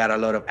and they got a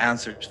lot of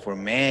answers for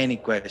many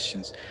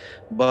questions.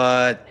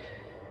 But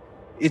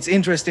it's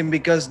interesting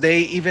because they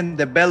even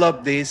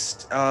developed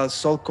these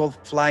so-called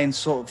flying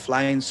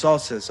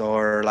saucers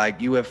or like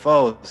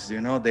UFOs.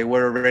 You know, they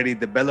were already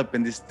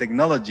developing this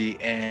technology,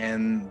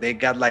 and they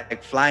got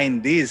like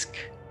flying disc.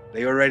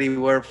 They already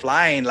were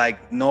flying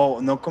like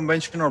no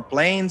conventional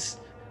planes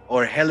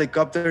or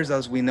helicopters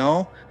as we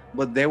know,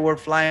 but they were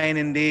flying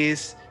in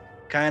this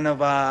kind of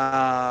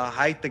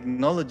high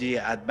technology,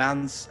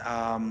 advanced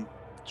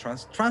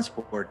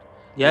transport,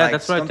 Yeah, like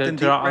that's right. something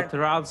different.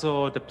 There are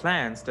also the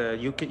plans.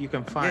 You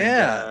can find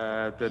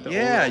Yeah,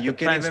 all yeah, of the you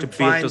can plans to even build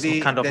find those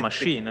kind of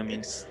machine. I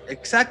mean,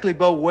 exactly,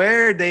 but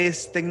where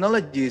this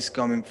technology is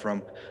coming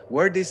from,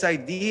 where this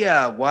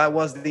idea, what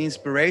was the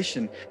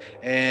inspiration,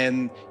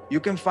 and you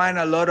can find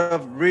a lot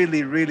of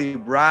really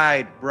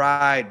bright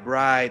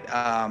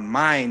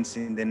minds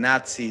in the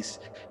Nazis.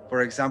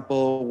 For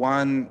example,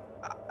 one,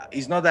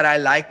 it's not that I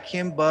like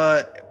him,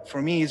 but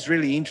for me, it's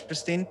really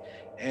interesting.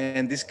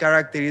 And this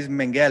character is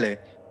Mengele,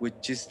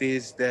 which is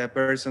the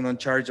person in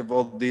charge of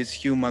all this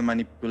human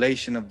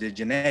manipulation of the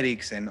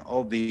genetics and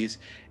all these.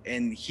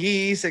 And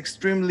he is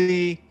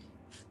extremely,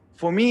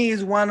 for me,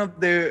 is one of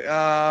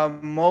the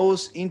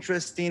most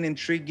interesting,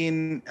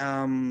 intriguing,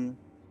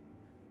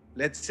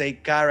 let's say,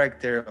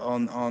 character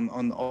on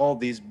all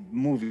these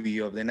movie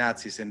of the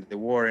Nazis and the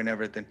war and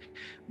everything.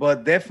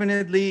 But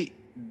definitely,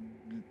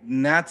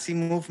 Nazi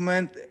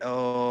movement,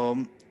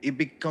 it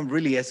become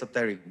really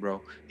esoteric,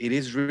 bro. It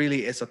is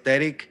really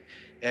esoteric,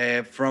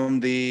 from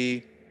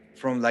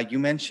like you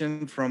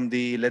mentioned, from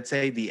the, let's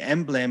say, the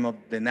emblem of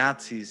the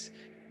Nazis,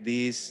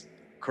 this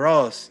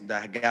cross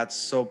that got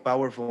so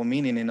powerful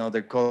meaning in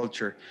other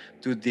culture,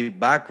 to the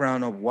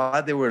background of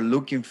what they were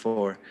looking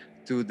for,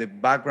 to the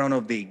background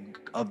of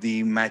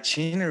the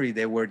machinery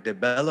they were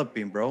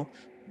developing, bro.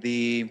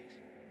 The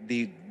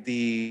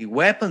the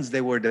weapons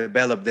they were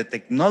developed, the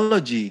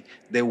technology,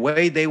 the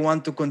way they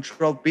want to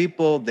control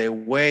people, the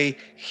way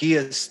he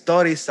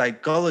studies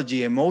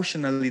psychology,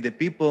 emotionally the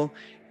people,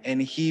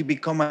 and he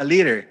become a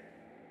leader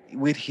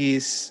with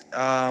his,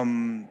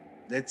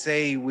 let's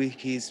say, with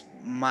his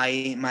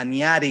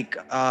maniatic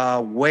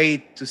way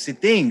to see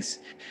things.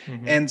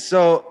 mhm. And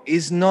so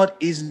it's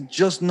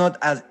just not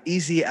as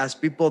easy as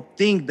people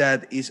think,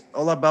 that it's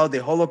all about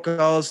the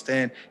Holocaust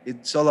and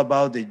it's all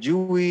about the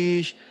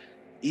Jewish.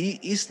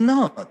 It's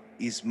not.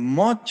 It's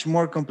much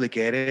more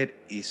complicated.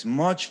 It's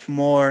much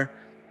more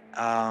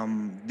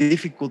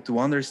difficult to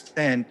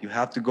understand. You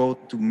have to go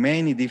to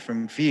many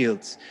different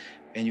fields,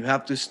 and you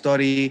have to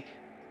study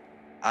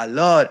a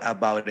lot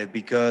about it,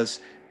 because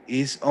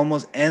it's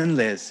almost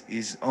endless.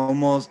 It's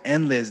almost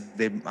endless,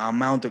 the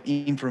amount of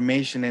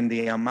information and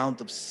the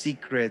amount of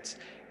secrets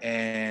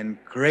and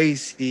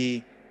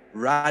crazy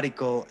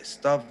radical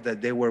stuff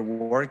that they were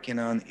working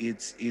on.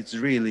 It's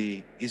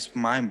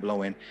mind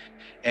blowing.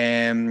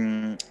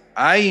 And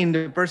I, in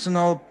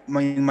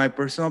my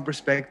personal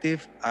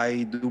perspective,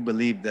 I do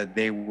believe that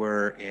they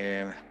were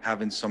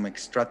having some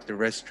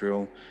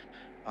extraterrestrial,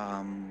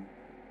 um,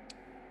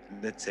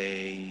 let's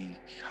say,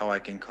 how I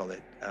can call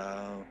it,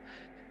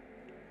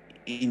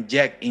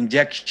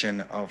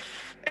 injection of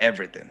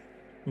everything.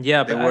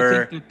 Yeah, They but I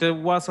think were that there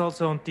was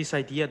also this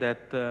idea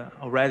that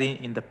already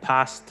in the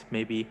past,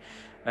 maybe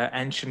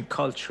ancient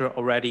culture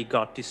already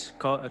got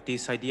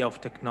this idea of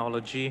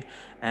technology,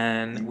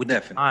 and with the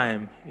definitely.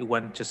 time it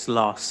went just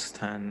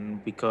lost,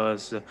 and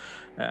because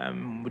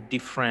with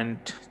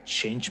different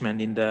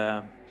changement in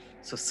the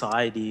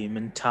society,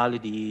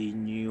 mentality,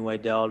 new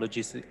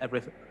ideologies,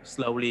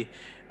 slowly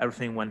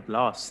everything went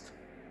lost.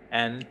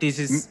 And this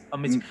is, I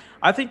mean,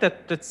 I think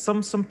that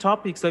some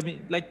topics. I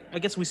mean, like I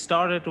guess we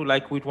started to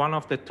like with one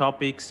of the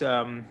topics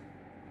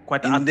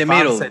quite In the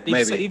advanced. middle,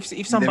 maybe. If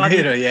In the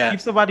middle, yeah.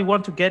 somebody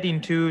want to get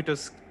into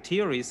those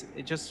theories,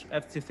 it just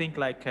have to think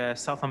like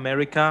South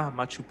America,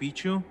 Machu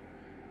Picchu.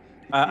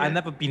 I Yeah,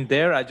 never been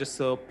there. I just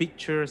saw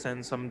pictures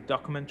and some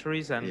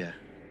documentaries, and yeah.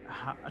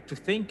 to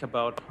think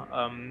about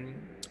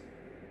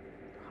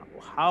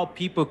how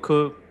people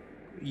could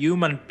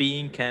human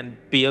being can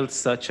build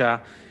such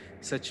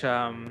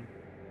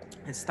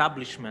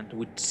establishment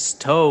with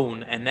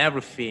stone and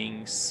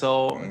everything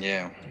so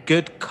Yeah.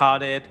 good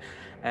coated,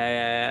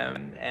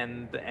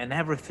 and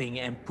everything,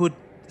 and put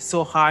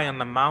so high on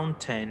the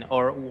mountain,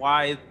 or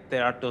why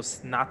there are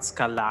those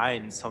Nazca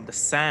lines on the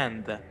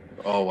sand.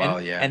 Oh wow,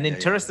 yeah, And yeah, yeah.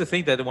 interesting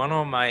thing that one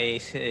of my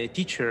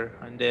teacher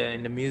in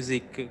the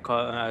music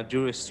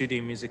during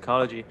studying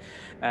musicology,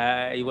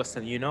 it was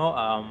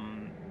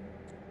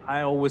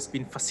I always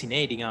been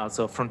fascinating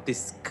also from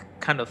this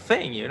kind of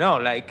thing,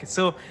 like,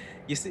 so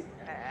you see,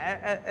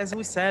 as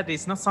we said,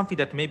 it's not something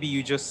that maybe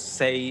you just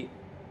say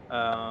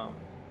um,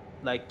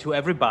 like to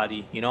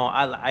everybody,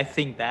 I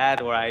think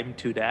that, or I'm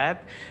to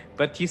that,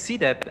 but you see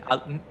that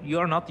you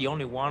are not the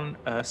only one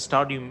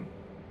starting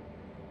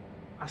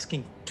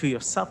asking to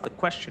yourself the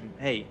question,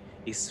 hey,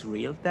 is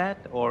real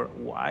that, or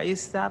why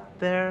is that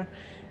there?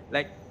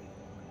 Like,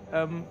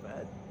 um,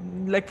 uh,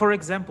 like for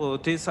example,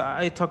 this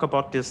I talk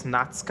about these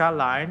Nazca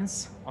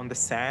lines on the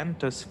sand,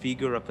 those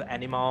figure of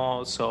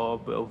animals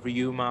or of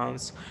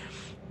humans.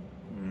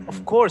 Of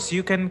Hmm. course,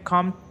 you can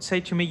come say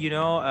to me,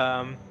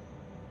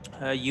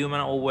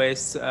 human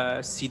always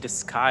see the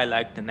sky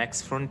like the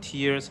next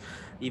frontiers,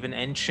 even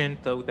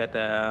ancient, though that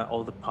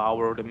all the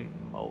power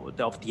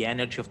of the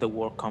energy of the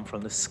world come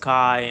from the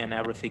sky and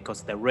everything,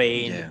 because the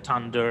rain, the Yeah.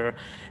 thunder,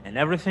 and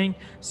everything.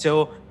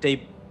 So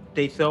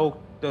they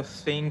thought the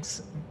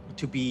things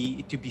to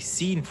be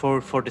seen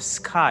for the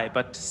sky,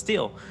 but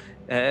still,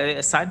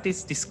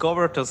 scientists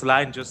discovered those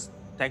lines just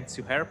thanks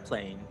to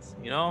airplanes.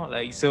 You know,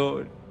 like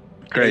so.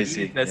 The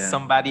idea is Crazy. that Yeah.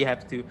 somebody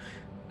have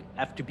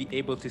to be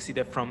able to see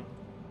that from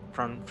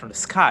the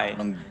sky.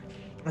 From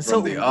And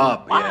so from the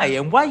up. why Yeah.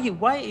 and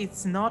why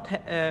it's not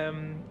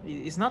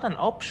an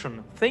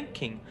option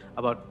thinking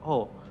about,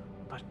 oh,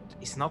 but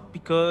it's not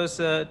because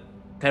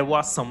there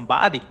was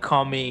somebody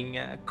coming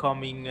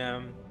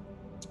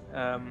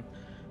um,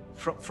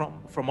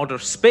 from outer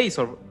space,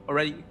 or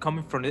already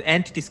coming from the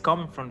entities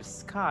coming from the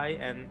sky,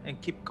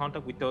 and keep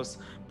contact with those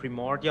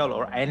primordial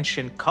or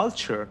ancient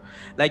culture.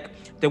 Like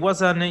there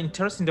was an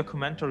interesting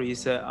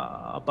documentaries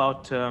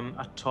about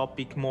a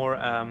topic more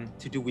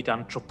to do with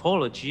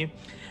anthropology,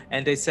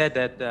 and they said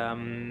that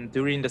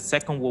during the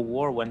Second World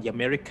War, when the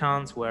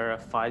Americans were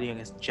fighting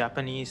against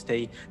Japanese,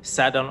 they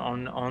sat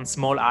on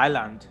small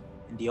island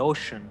in the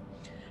ocean,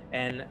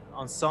 and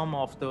on some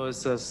of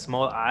those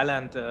small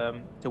island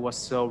there was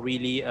so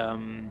really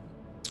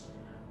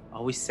I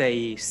would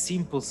say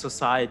simple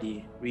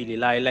society, really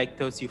like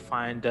those you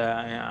find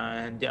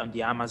on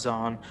the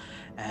Amazon,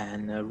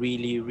 and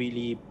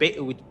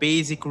with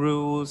basic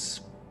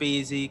rules,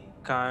 basic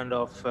kind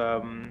of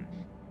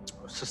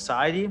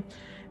society.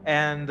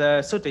 And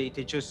so they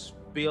just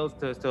built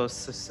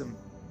those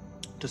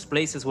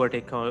places where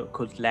they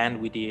could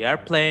land with the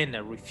airplane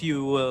and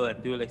refuel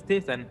and do like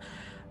this. And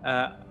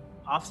uh,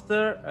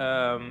 after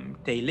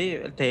they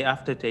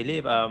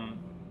leave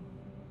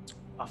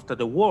after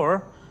the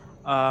war,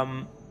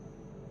 um,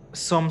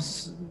 some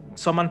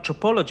some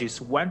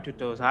anthropologists went to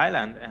those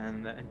islands,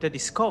 and they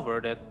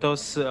discovered that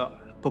those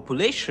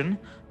population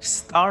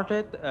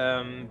started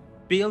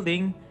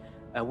building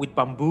with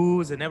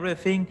bamboos and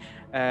everything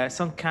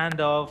some kind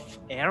of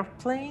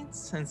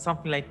airplanes and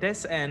something like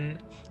this. And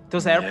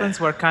those Yeah. airplanes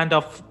were kind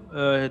of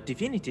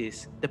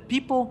divinities. The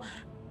people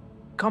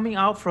coming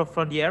out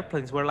from the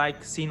airplanes were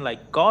like seen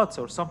like gods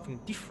or something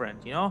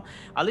different, you know.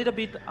 A little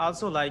bit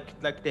also like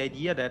the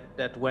idea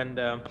that when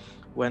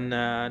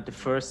the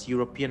first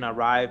European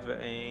arrived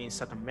in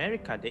South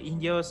America, the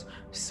Indians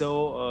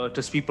saw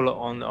those people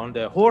on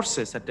the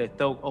horses, that they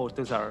thought, oh,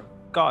 those are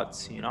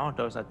gods, you know,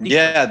 those are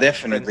Yeah. different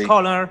Definitely.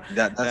 color.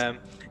 That's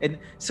And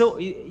so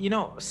you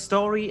know,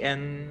 story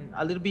and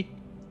a little bit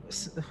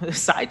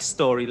side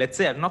story, let's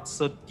say, are not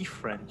so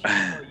different. You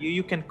know,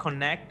 you can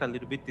connect a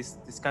little bit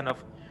this kind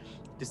of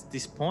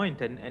this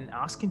point, and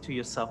asking to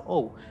yourself,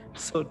 oh,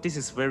 so this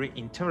is very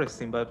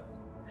interesting. But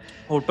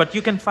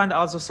you can find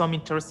also some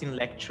interesting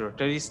lecture.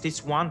 There is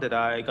this one that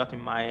I got in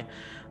my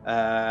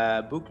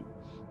book,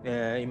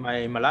 in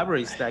my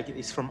library. It's like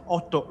it's from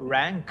Otto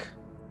Rank,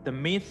 The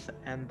Myth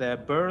and the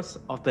Birth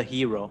of the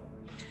Hero.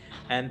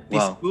 And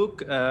this wow.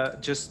 book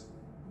just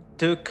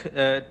took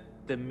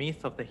the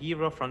myth of the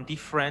hero from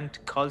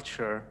different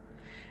culture,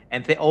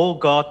 and they all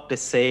got the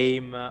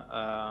same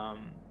I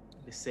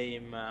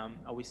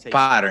would say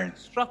Pattern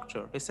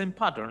structure, the same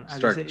pattern.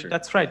 As you say, structure.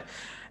 that's right.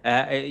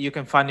 You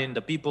can find it in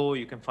the people,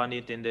 you can find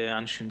it in the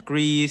ancient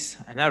Greece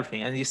and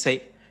everything, and you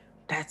say,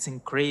 that's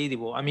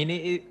incredible. I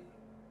mean,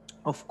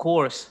 of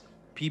course,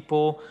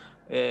 people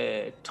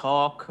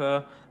talk,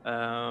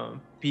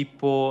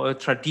 people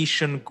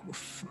tradition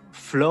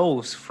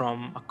flows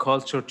from a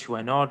culture to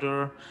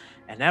another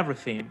and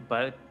everything.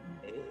 But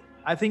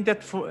I think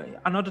that for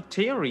another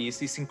theory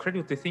is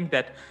incredible to think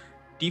that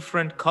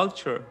different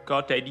culture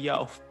got the idea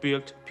of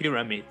built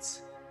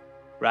pyramids,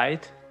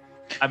 right?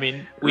 I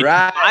mean, with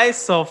Right.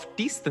 miles of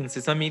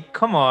distances. I mean,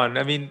 come on.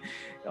 I mean,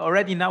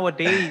 already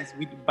nowadays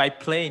by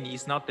plane,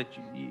 it's not that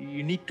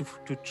you need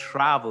to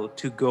travel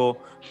to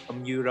go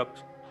from Europe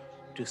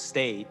to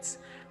States.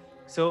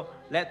 So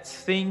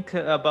let's think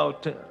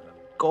about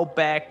go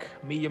back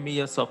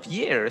millions of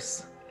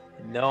years.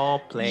 No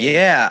plane,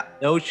 Yeah.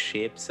 no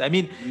ships. I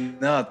mean,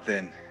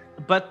 Nothing.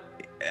 but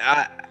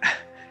I,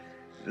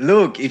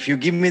 look, if you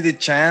give me the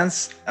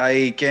chance,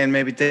 I can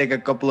maybe take a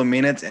couple of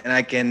minutes, and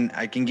I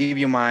can give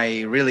you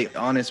my really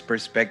honest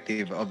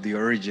perspective of the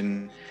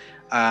origin.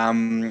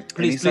 And it's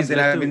please, something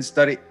let's I've do been it.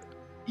 studying.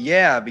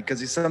 Yeah,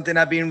 because it's something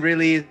I've been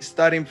really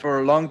studying for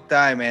a long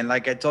time. And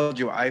like I told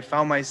you, I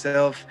found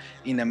myself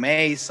in a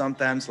maze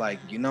sometimes, like,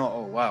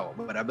 oh, wow.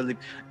 But I believe,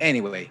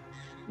 anyway,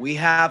 we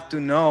have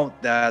to know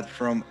that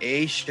from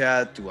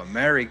Asia to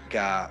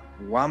America,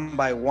 one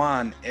by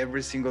one,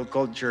 every single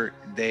culture,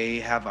 they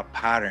have a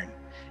pattern.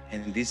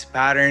 And this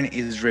pattern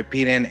is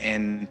repeating,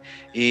 and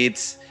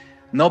it's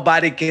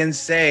nobody can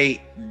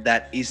say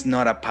that it's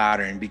not a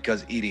pattern,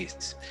 because it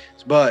is.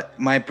 But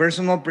my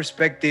personal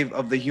perspective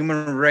of the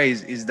human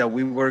race is that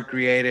we were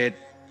created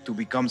to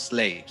become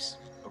slaves.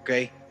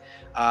 Okay,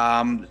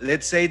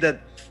 let's say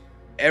that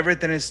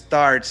everything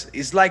starts.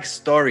 It's like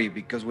story,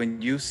 because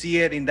when you see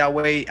it in that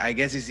way, I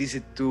guess it's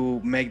easy to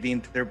make the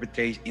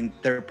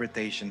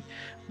interpretation,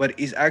 but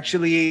it's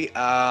actually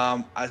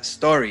a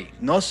story,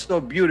 not so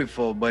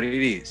beautiful, but it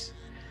is.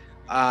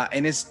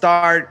 And it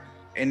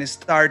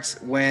starts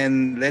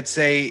when, let's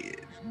say,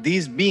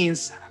 these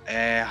beings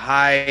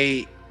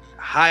higher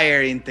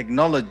in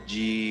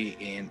technology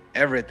and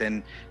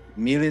everything,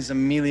 millions of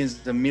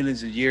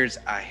years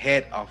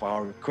ahead of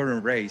our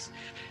current race,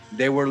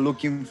 they were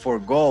looking for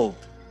gold.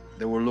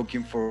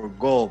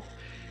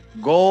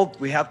 Gold,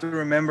 we have to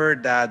remember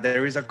that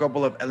there is a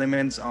couple of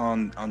elements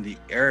on the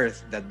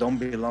earth that don't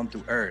belong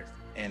to earth,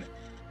 and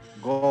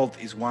gold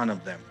is one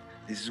of them.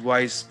 This is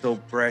why it's so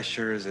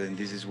precious, and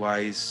this is why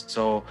it's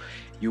so,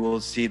 you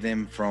will see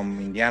them from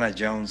Indiana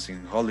Jones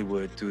in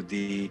Hollywood to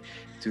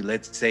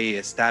let's say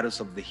a status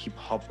of the hip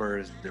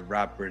hoppers, the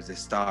rappers, the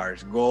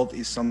stars. Gold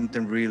is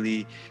something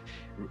really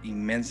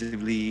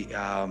immensely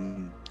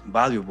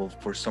valuable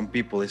for some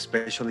people,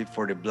 especially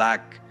for the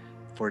black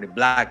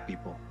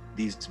people.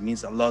 This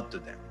means a lot to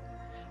them,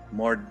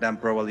 more than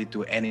probably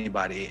to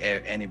anybody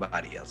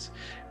else.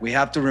 We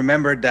have to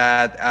remember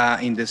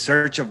that in the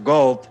search of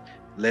gold,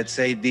 let's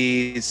say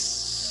they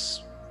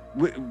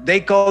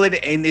call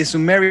it in the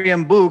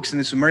Sumerian books, in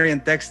the Sumerian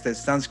texts,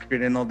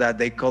 Sanskrit and all that,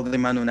 they call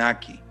them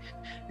Anunnaki.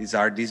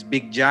 These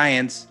big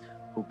giants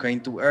who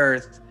came to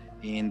Earth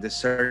in the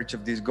search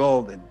of this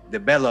gold and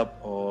develop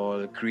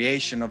or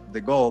creation of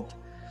the gold,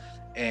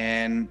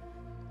 and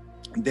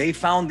they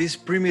found this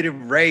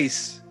primitive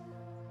race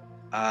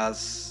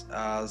as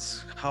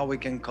how we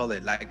can call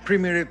it, like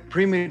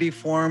primitive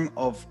form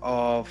of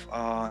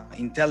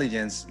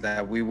intelligence,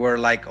 that we were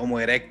like Homo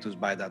erectus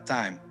by that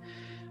time,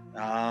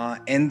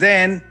 and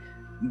then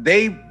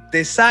they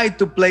decide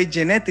to play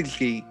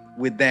genetically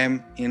with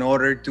them in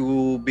order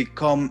to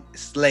become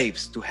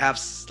slaves, to have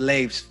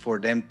slaves for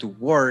them to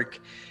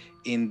work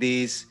in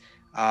this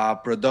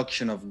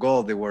production of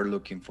gold they were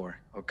looking for.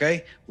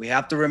 Okay, we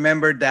have to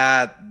remember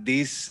that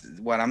this,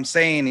 what I'm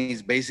saying,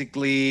 is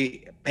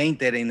basically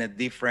painted with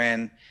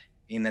different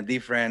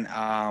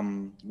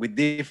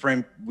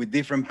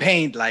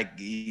paint, like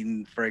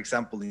in, for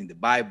example, in the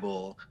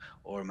Bible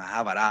or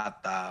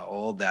Mahabharata,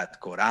 all that,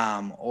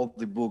 Quran, all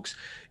the books.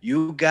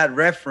 You got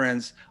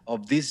reference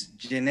of these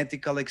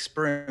genetical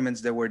experiments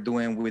that we're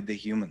doing with the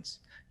humans.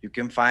 You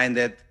can find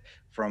it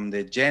from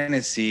the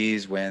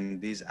Genesis,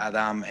 when these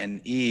Adam and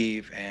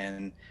Eve,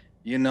 and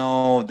you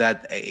know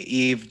that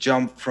Eve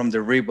jumped from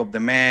the rib of the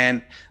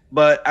man.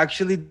 But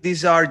actually,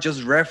 these are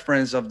just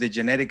reference of the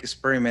genetic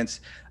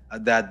experiments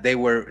that they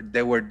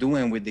were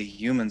doing with the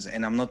humans.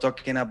 And I'm not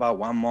talking about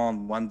 1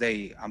 month, 1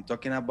 day. I'm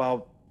talking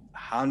about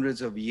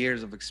hundreds of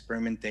years of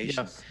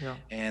experimentation. Yes, yeah.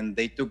 And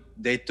they took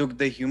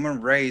the human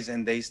race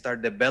and they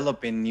start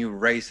developing new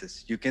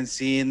races. You can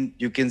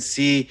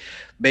see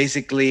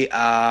basically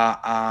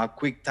a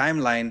quick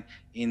timeline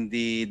in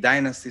the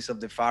dynasties of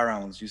the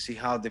pharaohs. You see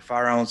how the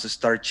pharaohs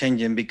start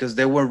changing because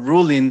they were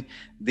ruling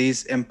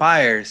these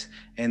empires,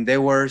 and they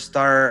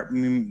start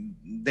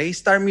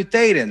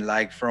mutating,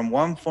 like from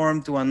one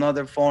form to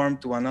another form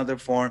to another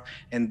form.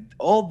 And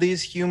all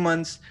these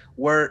humans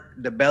were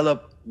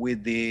developed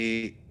with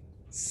the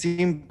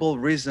simple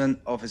reason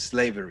of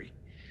slavery.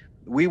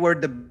 We were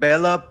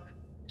developed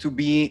to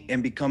be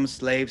and become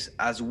slaves,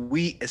 as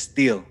we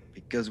steal,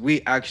 because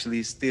we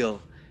actually still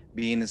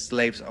being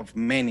slaves of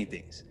many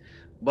things.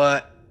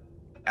 But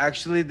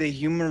actually, the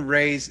human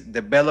race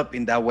developed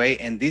in that way,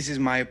 and this is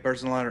my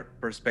personal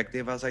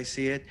perspective as I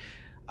see it.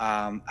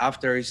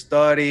 After I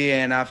study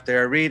and after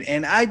I read,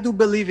 and I do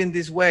believe in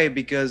this way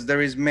because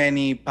there is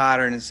many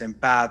patterns and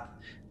paths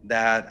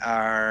that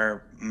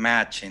are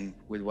matching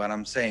with what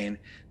I'm saying.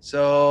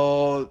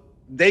 So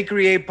they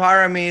create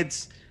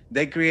pyramids,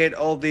 they create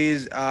all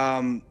these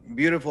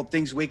beautiful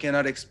things we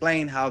cannot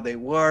explain how they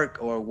work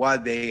or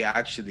what they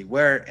actually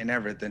were and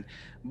everything.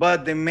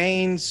 But the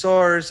main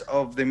source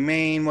of the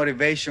main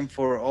motivation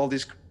for all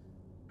these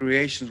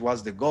creations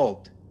was the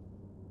gold,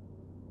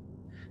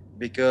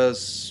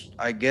 because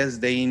I guess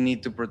they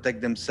need to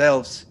protect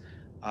themselves.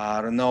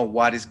 I don't know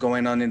what is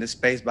going on in the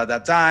space by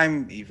that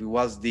time, if it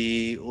was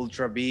the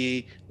ultra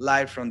B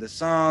light from the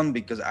sun,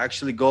 because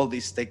actually gold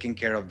is taking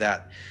care of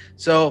that.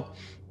 So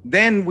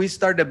then we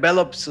start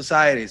develop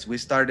societies. We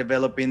start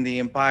developing the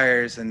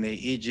empires and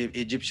the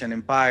Egyptian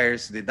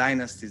empires, the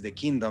dynasties, the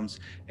kingdoms,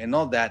 and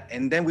all that.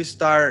 And then we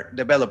start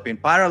developing.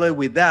 Parallel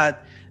with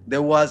that,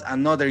 there was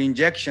another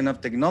injection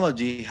of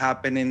technology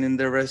happening in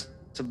the rest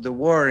of the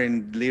world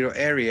in little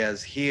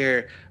areas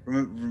here.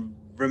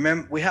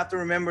 Remember, we have to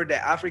remember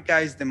that Africa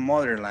is the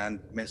motherland.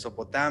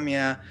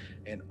 Mesopotamia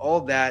and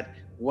all that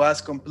was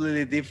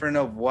completely different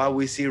of what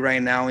we see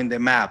right now in the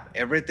map.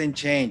 Everything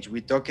changed.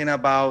 We're talking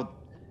about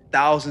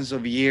thousands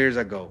of years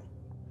ago.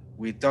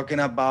 We're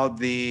talking about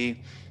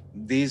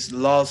this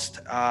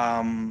lost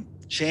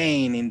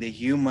chain in the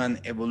human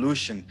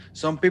evolution.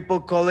 Some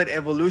people call it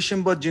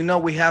evolution, but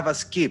we have a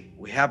skip,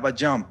 we have a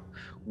jump.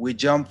 We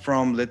jump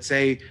from, let's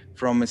say,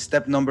 from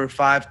step number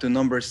 5 to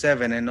number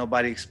 7, and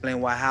nobody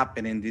explain what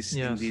happened in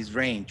Yes. this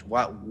range.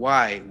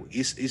 Why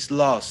is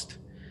lost?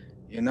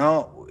 You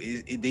know,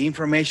 the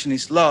information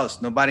is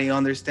lost. Nobody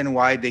understand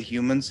why the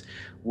humans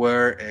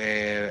were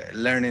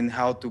learning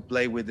how to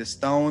play with the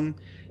stone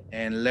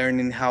and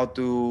learning how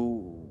to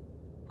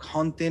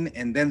hunting,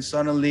 and then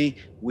suddenly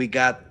we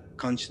got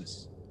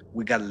conscience,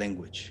 we got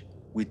language,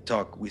 we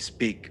talk, we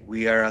speak,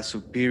 we are a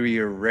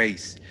superior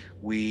race.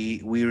 We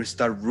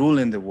start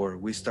ruling the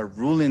world, we start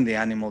ruling the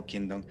animal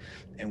kingdom,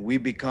 and we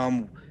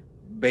become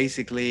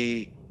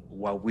basically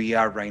what we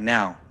are right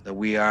now, that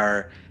we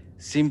are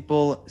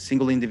simple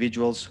single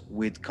individuals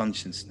with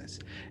consciousness.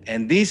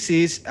 And this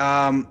is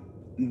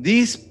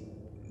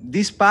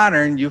this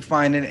pattern, you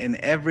find it in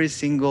every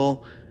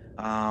single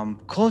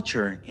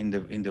culture in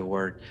the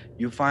world.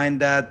 You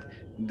find that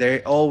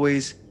they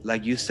always,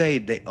 like you say,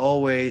 they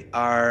always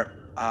are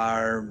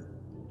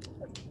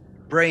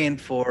praying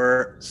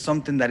for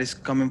something that is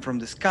coming from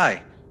the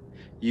sky.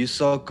 You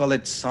so call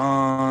it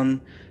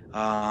sun,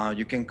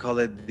 you can call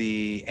it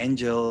the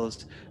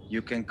angels,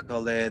 you can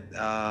call it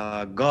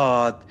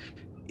God.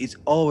 It's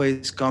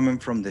always coming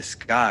from the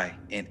sky.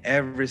 In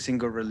every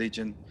single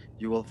religion,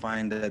 you will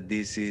find that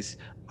this is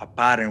a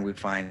pattern we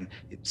find.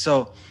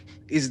 So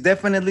it's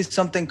definitely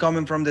something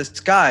coming from the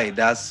sky.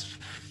 That's,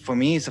 for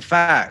me, it's a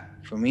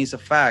fact. For me, it's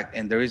a fact.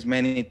 And there is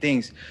many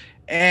things.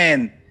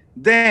 And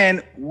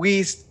then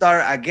we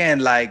start again,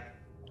 like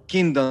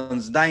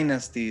kingdoms,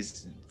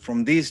 dynasties,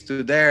 from this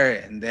to there,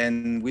 and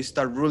then we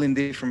start ruling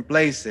different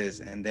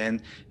places, and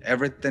then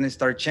everything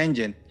start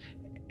changing.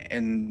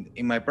 And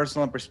in my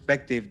personal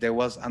perspective, there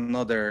was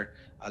another,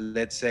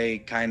 let's say,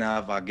 kind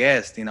of a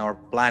guest in our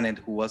planet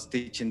who was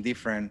teaching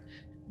different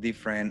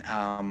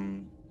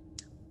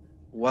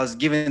was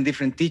given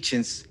different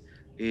teachings,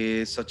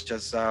 such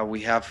as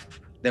we have.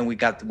 Then we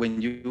got,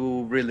 when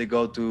you really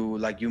go to,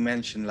 like you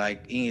mentioned,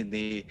 like in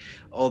the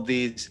all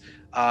these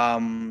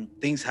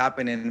things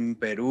happening in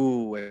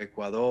Peru,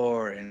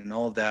 Ecuador, and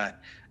all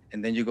that,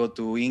 and then you go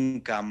to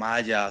Inca,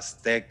 Maya,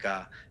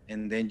 Azteca,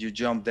 and then you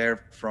jump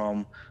there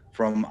from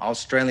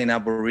Australian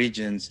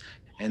Aborigines,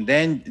 and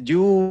then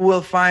you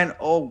will find,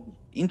 oh,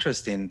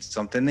 interesting.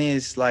 Something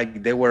is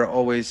like they were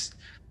always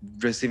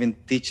receiving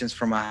teachings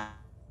from a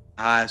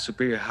high,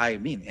 superior high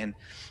being, and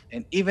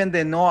even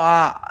the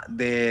Noé,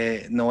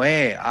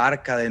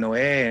 Arca de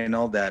Noé, and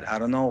all that. I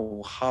don't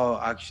know how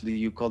actually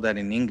you call that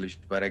in English,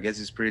 but I guess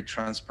it's pretty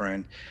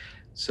transparent.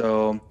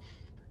 So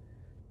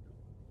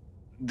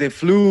the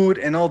flute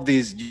and all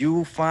this,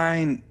 you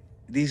find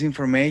this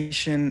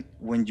information.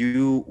 When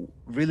you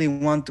really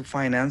want to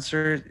find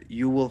answer,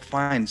 you will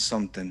find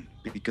something,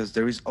 because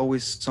there is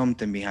always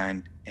something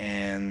behind.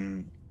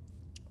 And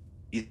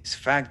it's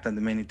fact that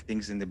many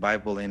things in the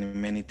Bible and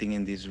many things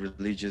in these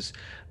religious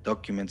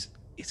documents,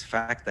 it's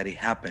fact that it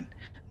happened,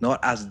 not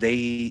as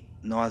they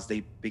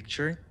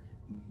picture,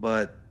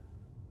 but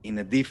in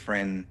a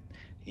different,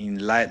 in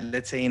like,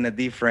 let's say, in a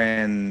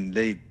different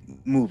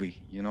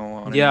movie. You know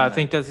what I Yeah, mean? I Like,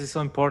 think that is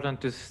so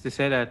important to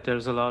say that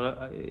there's a lot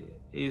of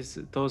is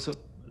those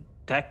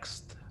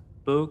text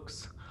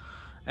books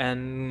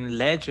and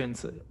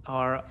legends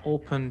are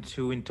open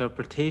to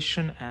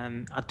interpretation,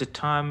 and at the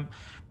time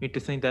we need to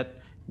think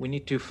that we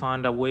need to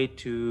find a way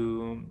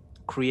to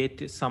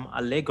create some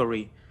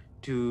allegory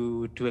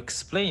to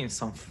explain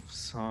some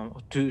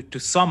to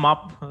sum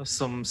up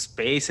some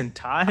space and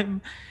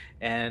time.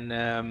 And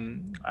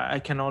I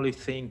can only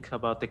think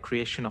about the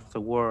creation of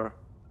the world,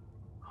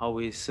 how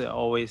is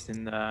always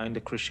in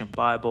the Christian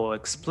Bible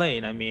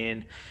explained. I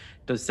mean,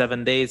 the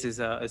 7 days is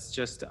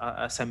just a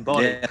yeah,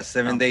 symbolic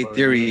 7 day number. I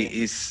theory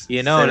mean, is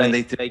you know, 7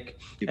 day theory.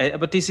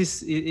 but this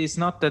is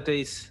not that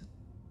it's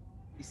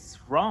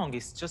wrong.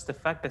 It's just the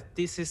fact that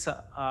this is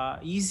a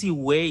easy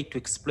way to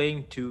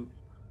explain to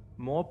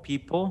more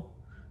people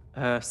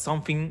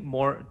something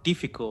more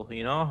difficult,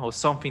 you know, or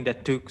something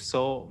that took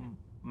so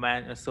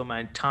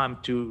many time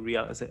to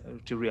realize.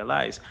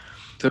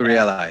 To and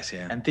realize,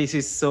 yeah. and this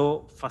is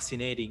so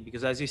fascinating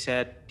because, as you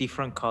said,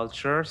 different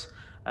cultures,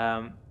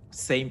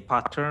 same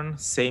pattern,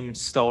 same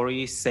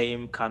story,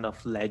 same kind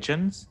of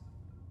legends.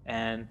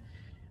 And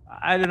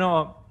I don't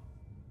know,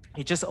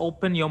 you just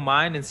open your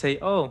mind and say,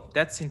 oh,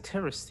 that's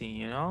interesting,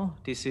 you know,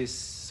 this is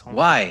something.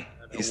 Why?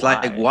 It's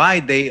like, Why? why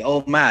they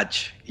all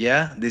match?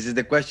 Yeah, this is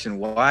the question.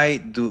 Why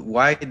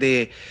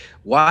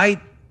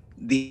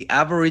the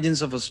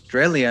aborigines of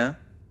Australia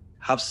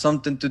have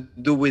something to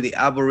do with the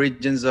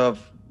aborigines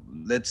of,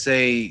 let's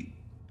say,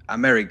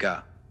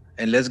 America?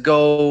 And let's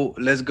go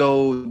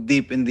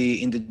deep in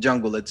the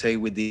jungle, let's say,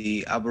 with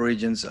the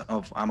aborigines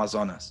of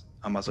Amazonia.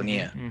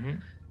 Hmm.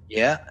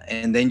 Yeah,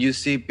 and then you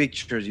see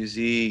pictures, you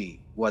see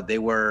what they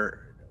were,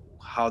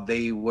 how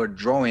they were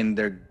drawing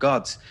their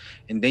gods,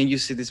 and then you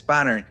see this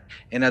pattern.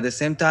 And at the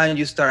same time,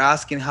 you start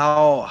asking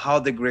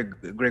how the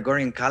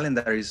Gregorian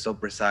calendar is so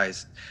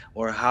precise,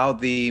 or how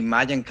the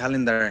Mayan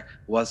calendar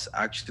was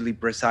actually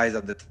precise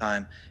at the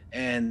time.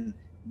 And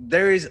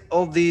there is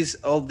all these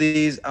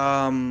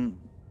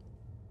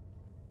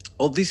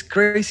all this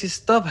crazy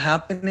stuff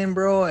happening,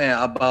 bro,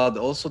 about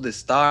also the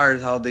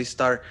stars, how they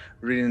start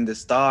reading the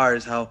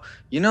stars, how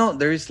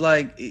there is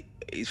like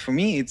for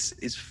me,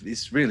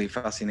 it's really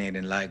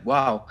fascinating. Like,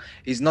 wow,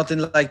 it's nothing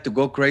like to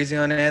go crazy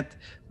on it.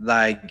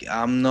 Like,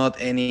 I'm not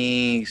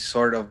any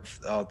sort of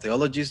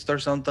theologist or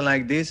something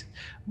like this,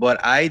 but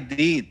I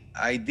did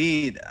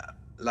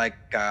like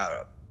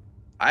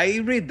I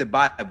read the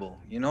Bible.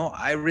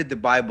 I read the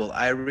Bible.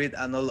 I read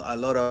a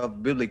lot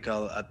of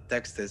biblical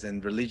texts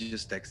and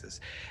religious texts,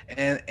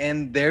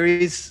 and there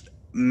is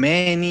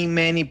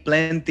many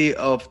plenty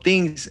of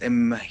things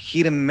and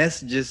hidden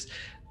messages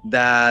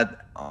that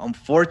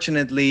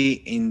unfortunately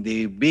in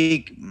the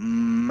big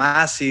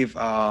massive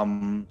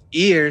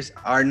ears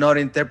are not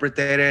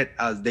interpreted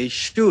as they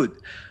should.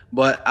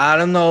 But I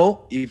don't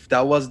know if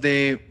that was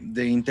the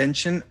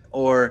intention,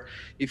 or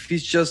if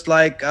it's just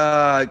like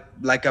a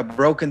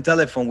broken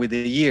telephone with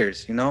the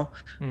years,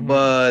 Hmm.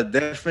 but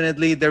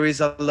definitely there is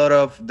a lot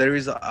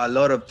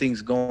of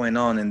things going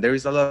on, and there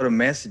is a lot of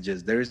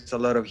messages. There is a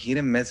lot of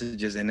hidden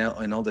messages in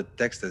all the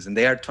texts, and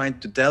they are trying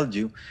to tell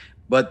you,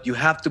 but you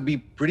have to be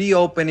pretty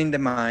open in the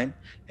mind,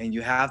 and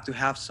you have to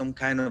have some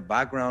kind of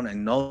background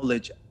and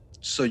knowledge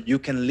so you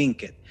can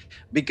link it.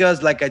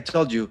 Because like I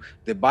told you,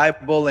 the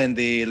Bible and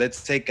the, let's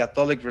say,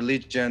 Catholic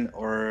religion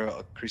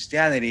or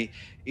Christianity,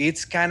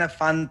 it's kind of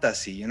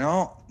fantasy,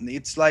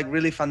 it's like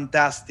really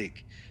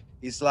fantastic.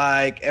 It's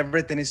like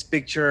everything is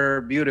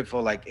picture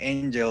beautiful, like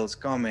angels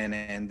coming,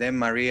 and then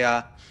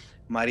Maria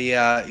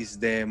is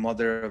the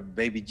mother of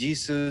baby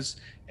Jesus,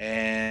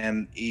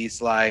 and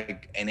it's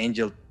like an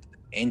angel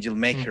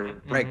make her Hmm.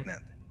 Hmm.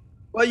 pregnant.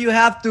 Well, you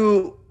have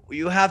to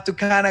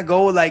kind of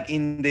go like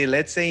in the,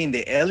 let's say, in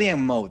the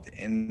alien mode,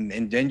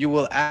 and then you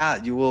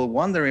will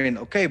wondering,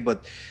 okay,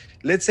 but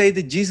let's say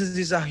that Jesus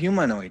is a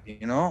humanoid,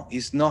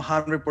 he's not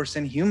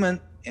 100%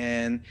 human,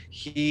 and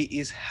he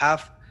is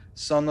half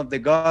son of the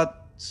God,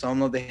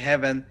 son of the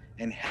heaven,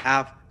 and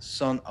half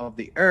son of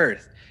the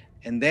earth.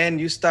 And then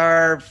you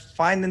start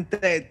finding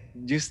that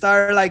you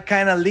start like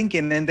kind of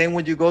linking, and then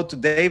when you go to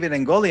David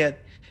and Goliath,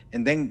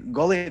 and then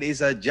Goliath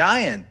is a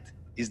giant,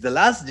 is the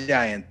last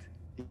giant.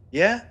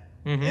 Yeah.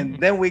 And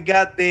Hmm.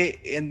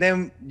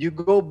 then you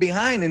go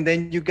behind, and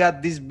then you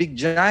got these big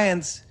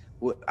giants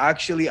who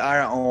actually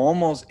are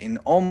in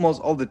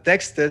almost all the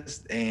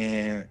texts,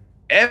 and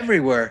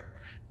everywhere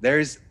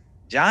there's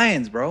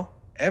giants, bro.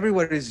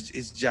 Everywhere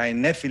is giant.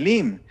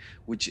 Nephilim,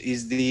 which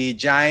is the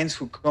giants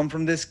who come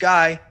from the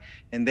sky,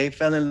 and they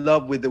fell in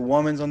love with the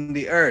women on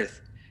the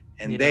earth,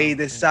 and Yeah. they Yeah.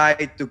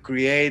 decide to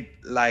create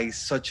like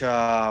such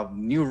a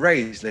new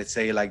race, let's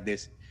say like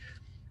this.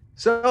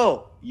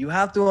 So you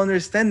have to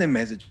understand the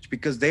message,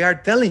 because they are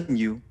telling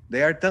you,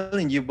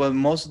 but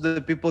most of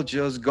the people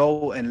just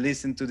go and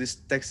listen to this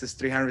Texas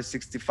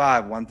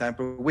 365 one time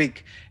per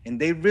week, and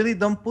they really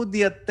don't put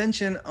the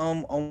attention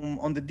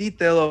on the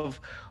detail of.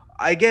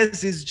 I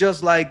guess it's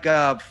just like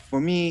for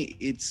me,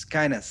 it's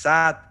kind of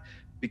sad,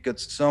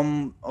 because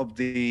some of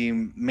the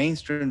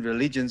mainstream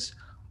religions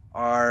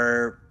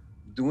are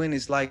doing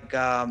is like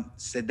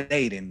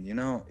sedating.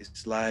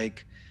 It's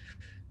like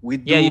we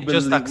Yeah, do you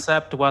just believe.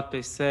 accept what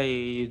they say.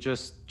 You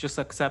just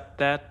accept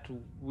that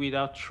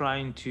without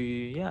trying to,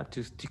 yeah,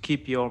 to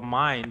keep your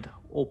mind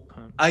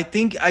open. I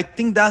think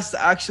that's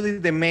actually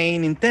the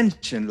main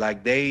intention.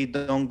 Like, they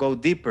don't go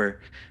deeper.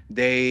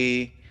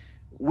 They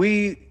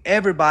we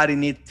Everybody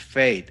needs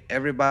faith.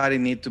 Everybody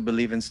need to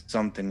believe in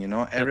something.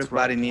 That's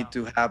Everybody right. need Yeah.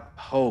 to have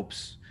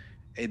hopes.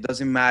 It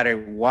doesn't matter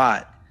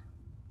what.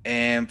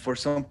 And for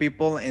some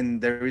people,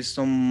 and there is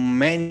so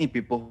many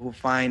people who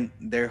find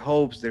their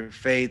hopes, their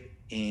faith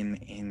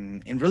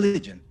in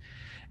religion,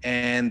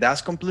 and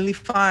that's completely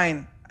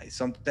fine. It's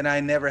something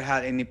I never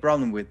had any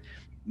problem with.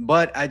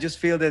 But I just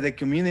feel that the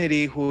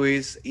community who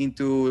is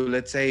into,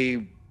 let's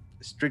say,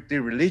 strictly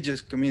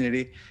religious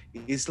community,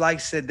 is like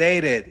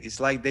sedated. It's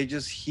like they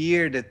just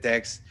hear the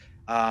text,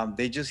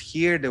 they just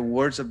hear the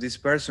words of this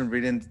person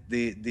reading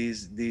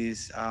this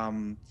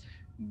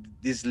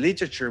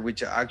literature,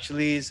 which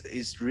actually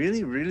is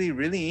really, really,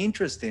 really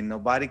interesting.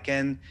 Nobody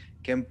can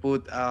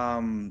put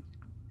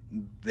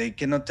they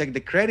cannot take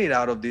the credit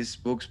out of these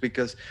books,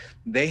 because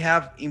they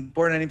have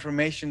important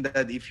information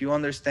that, if you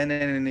understand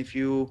it and if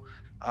you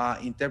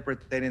interpret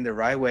it in the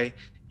right way,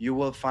 you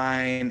will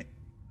find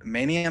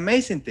many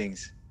amazing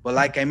things. But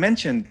like I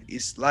mentioned,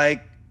 it's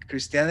like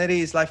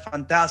Christianity is like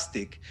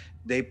fantastic.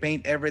 They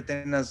paint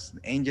everything as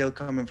angel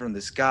coming from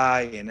the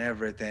sky and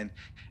everything,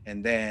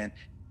 and then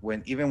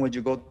when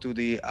you go to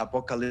the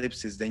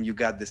apocalypse, then you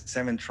got the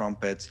seven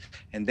trumpets,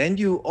 and then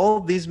you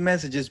all these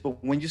messages.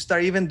 But when you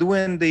start even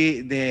doing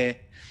the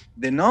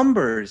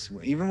numbers,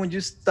 even when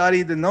you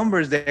study the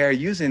numbers they are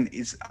using,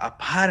 it's a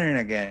pattern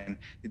again.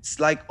 It's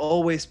like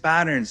always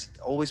patterns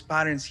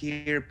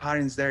here,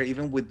 patterns there,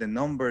 even with the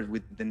numbers,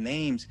 with the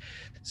names.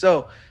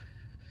 So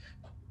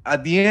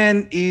at the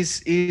end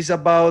is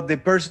about the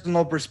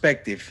personal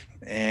perspective,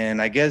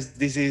 and I guess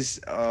this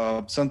is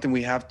something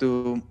we have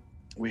to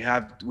we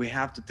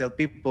have to tell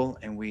people,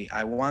 and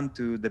I want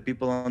to the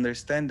people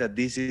understand that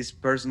this is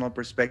personal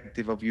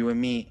perspective of you and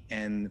me,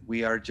 and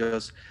we are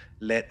just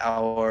let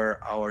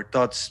our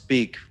thoughts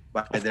speak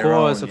by their Of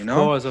own, course, of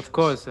course, of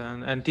course,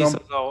 and this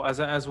Some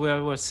also, as we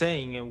were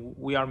saying,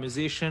 we are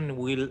musician.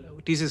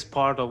 This is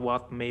part of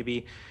what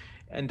maybe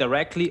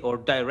indirectly or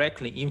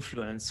directly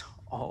influence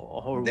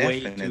our way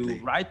to definitely.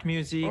 write Oh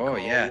music, yeah. or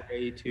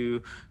way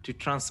to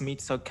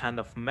transmit some kind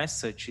of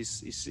message.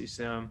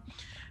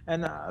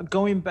 And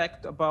going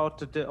back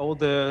about all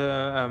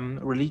the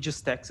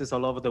religious texts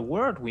all over the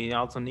world, we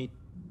also need.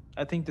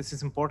 I think this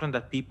is important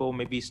that people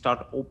maybe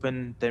start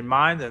open their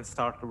mind and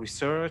start to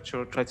research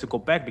or try to go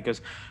back,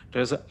 because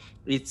there's a,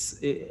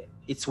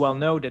 it's well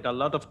known that a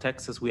lot of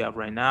texts we have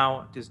right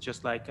now is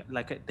just like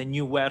the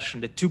new version,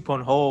 the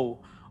 2.0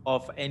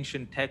 of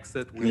ancient texts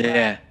that we have,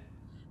 Yeah.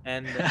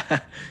 and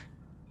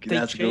they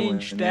That's a good one.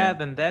 change Yeah.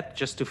 that and that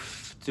just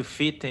to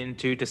fit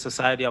into the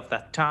society of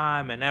that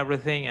time and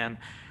everything. And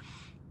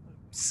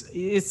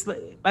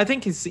I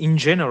think it's in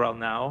general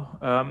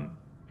now.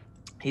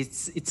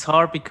 It's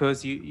hard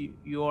because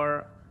you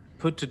are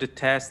put to the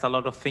test. A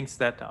lot of things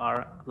that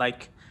are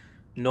like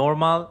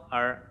normal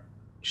are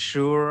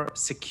sure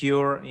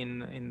secure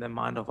in the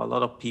mind of a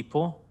lot of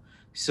people.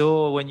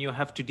 So when you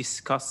have to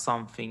discuss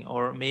something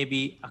or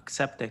maybe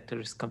accept that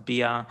can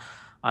be an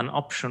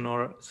option,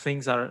 or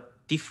things are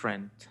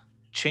different,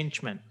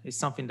 changement is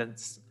something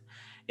that's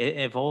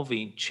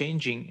evolving,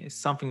 changing is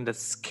something that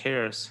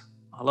scares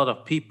a lot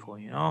of people,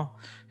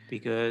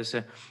 because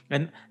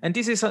and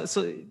this is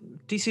so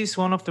this is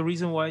one of the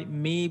reasons why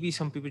maybe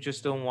some people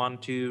just don't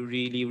want to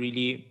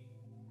really,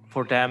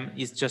 for them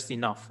it's just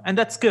enough. And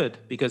that's good,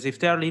 because if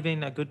they're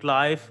living a good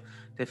life,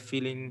 they're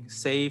feeling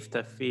safe,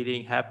 they're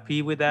feeling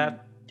happy with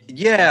that,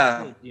 that's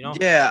Yeah. it.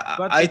 Yeah.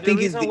 But I the think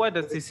it's reason the why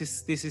that this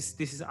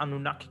is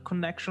Anunnaki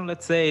connection,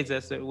 let's say,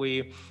 is that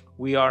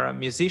we are a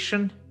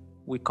musician.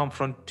 We come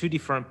from two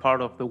different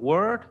part of the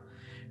world.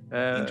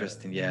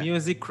 interesting. Yeah.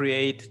 Music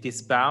create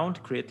this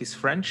bound, create this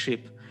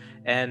friendship,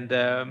 and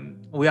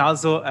we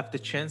also have the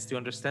chance to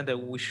understand that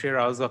we share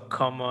also a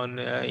common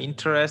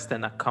interest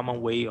and a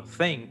common way of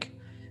think.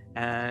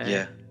 And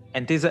Yeah.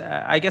 and this,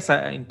 I guess,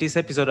 in this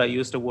episode I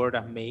used the word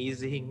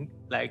amazing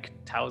like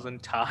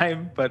 1,000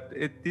 times, but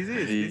this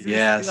is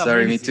Yeah. still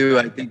Sorry, me amazing, too.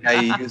 I man. think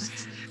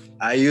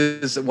I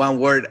use one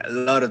word a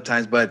lot of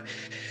times, but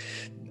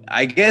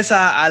I guess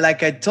I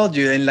like I told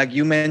you, and like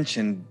you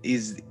mentioned,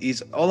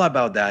 is all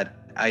about that.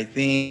 I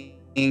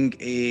think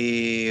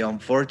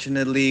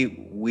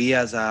unfortunately we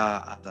as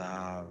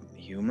a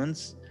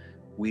humans,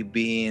 we've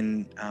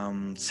been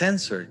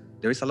censored.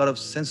 There is a lot of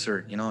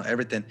censor,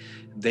 everything.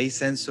 They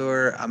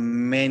censor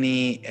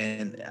many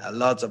and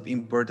lots of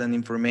important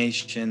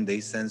information.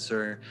 They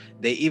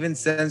even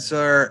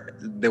censor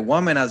the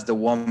woman as the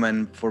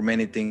woman for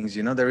many things.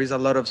 There is a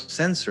lot of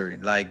censor.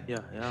 Like Yeah,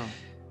 yeah.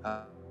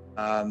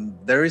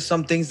 there is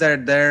some things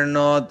that they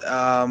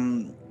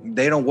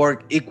don't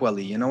work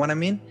equally. You know what I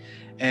mean?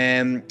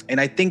 And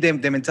I think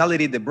the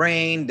mentality, the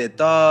brain, the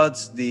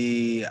thoughts,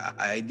 the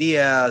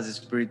ideas, the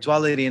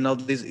spirituality, and all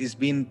this is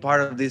being part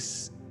of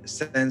this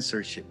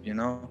censorship.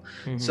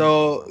 Hmm.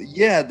 So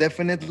yeah,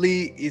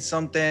 definitely it's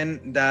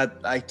something that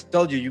I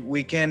told you,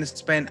 we can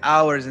spend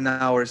hours and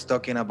hours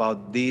talking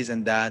about this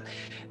and that.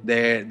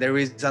 There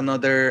is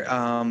another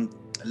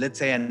let's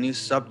say a new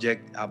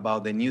subject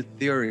about the new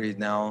theories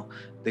now,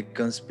 the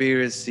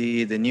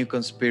conspiracy, the new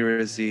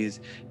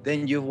conspiracies.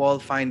 Then you will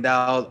find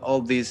out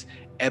all these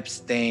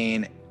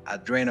Epstein,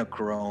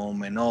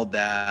 adrenochrome, and all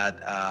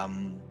that.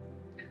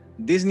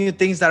 These new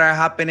things that are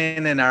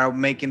happening and are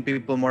making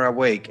people more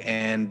awake.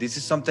 And this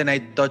is something I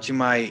touch in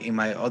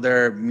my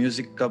other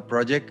musical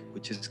project,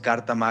 which is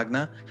Carta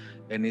Magna,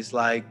 and it's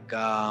a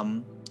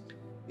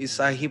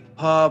hip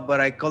hop, but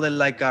I call it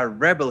like a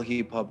rebel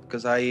hip hop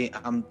because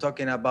I'm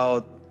talking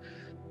about.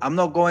 I'm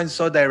not going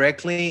so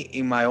directly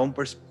in my own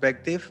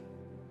perspective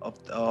of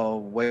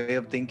way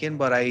of thinking,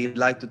 but I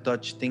like to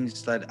touch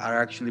things that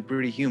are actually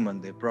pretty human,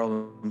 the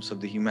problems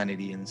of the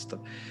humanity and stuff.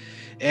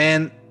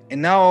 And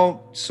and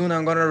now soon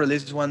I'm gonna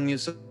release one new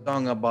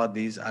song about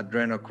this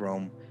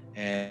adrenochrome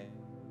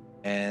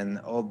and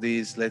all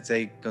these, let's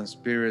say,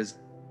 conspiracy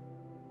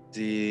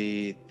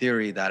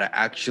theory that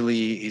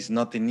actually is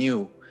nothing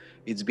new.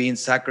 It's being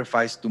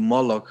sacrificed to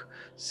Moloch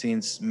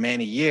since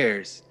many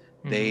years.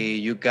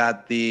 You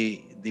got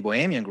Hmm. the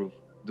Bohemian group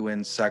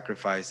doing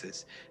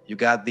sacrifices. You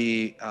got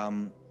the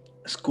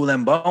Skull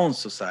and Bones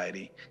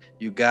Society.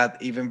 You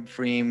got even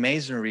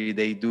Freemasonry.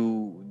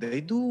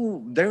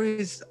 There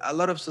is a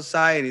lot of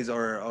societies,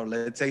 or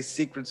let's say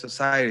secret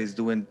societies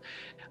doing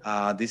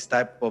this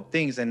type of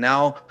things, and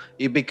now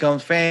it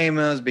becomes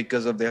famous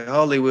because of the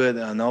Hollywood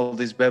and all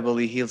this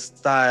Beverly Hills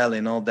style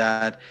and all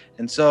that.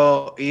 And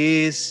so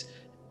is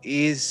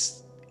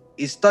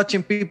is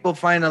touching people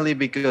finally,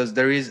 because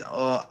there is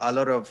a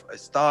lot of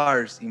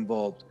stars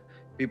involved,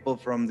 people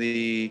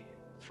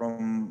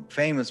from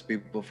famous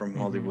people from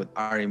Hollywood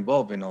are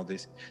involved in all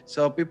this.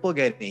 So people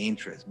get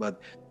interest.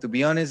 But to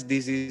be honest,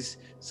 this is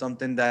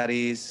something that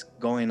is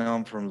going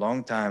on for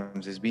long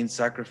times. It's been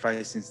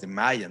sacrificed since the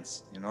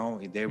Mayans, you know,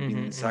 they've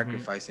been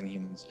sacrificing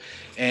humans.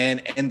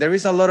 And there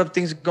is a lot of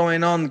things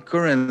going on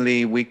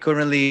currently. We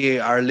currently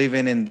are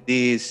living in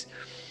this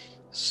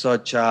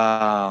such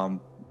a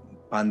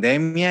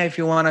pandemia, if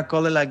you want to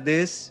call it like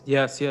this.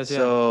 Yes, yes, yeah.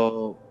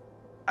 So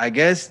I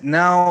guess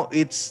now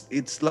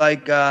it's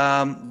like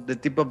the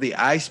tip of the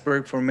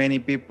iceberg for many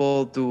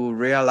people to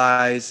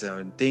realize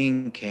and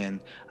think and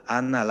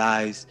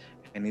analyze,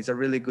 and it's a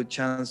really good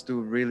chance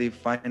to really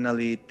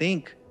finally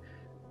think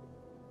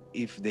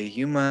if the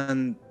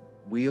human.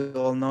 We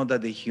all know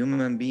that the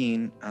human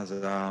being as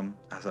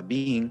a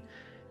being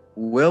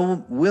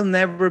will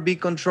never be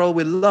controlled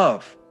with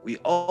love. We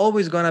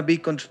always gonna be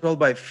controlled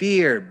by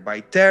fear,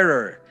 by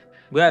terror.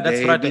 Yeah, that's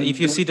They've right. been If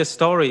you see doing, the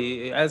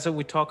story, as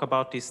we talk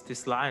about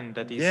this line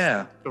that is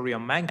yeah, the story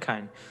of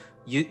mankind,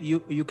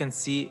 you can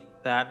see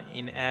that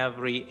in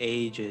every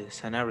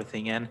ages and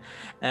everything.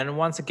 And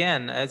once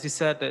again, as you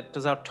said, that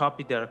those are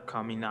topics that are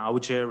coming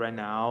out here right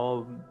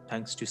now,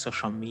 thanks to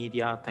social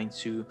media, thanks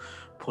to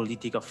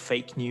political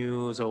fake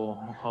news, or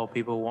how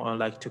people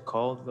like to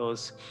call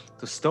those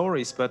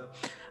stories. But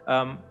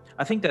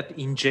I think that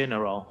in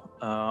general,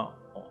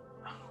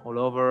 all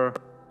over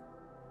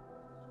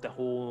the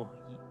whole,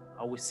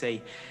 I would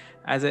say,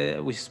 as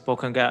we've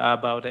spoken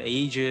about the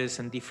ages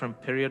and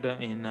different period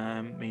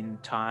in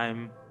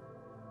time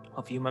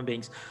of human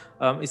beings,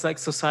 it's like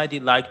society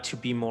like to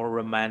be more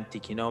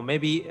romantic, you know.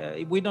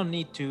 Maybe we don't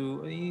need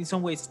to, in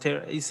some ways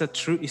it's a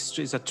true,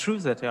 it's a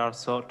truth that there are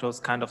those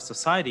kind of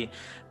society,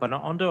 but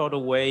on the other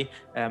way,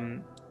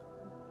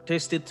 they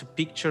still to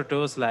picture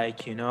those,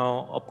 like, you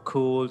know,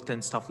 occult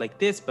and stuff like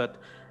this. But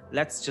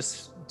let's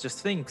just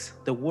think,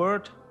 the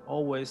world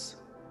always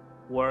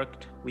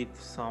worked with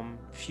some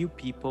few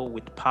people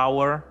with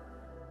power,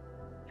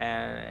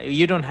 and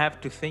you don't have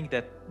to think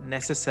that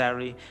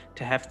necessary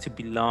to have to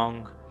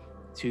belong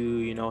to,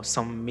 you know,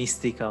 some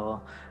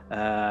mystical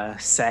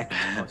sect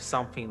or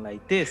something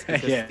like this,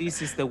 because yeah.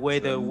 this is the way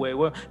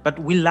So, but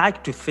we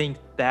like to think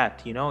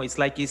that, you know, it's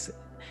like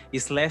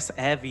it's less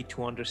heavy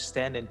to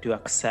understand and to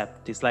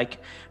accept. It's like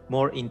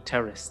more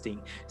interesting.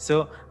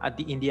 So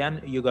in the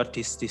end, you got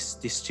these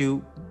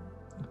two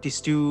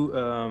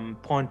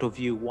point of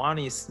view. One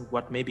is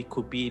what maybe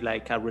could be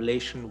like a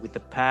relation with the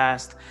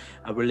past,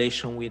 a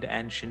relation with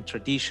ancient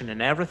tradition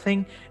and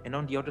everything, and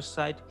on the other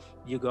side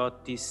you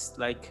got this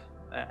like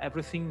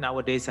everything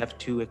nowadays have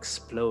to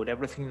explode,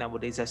 everything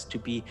nowadays has to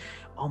be,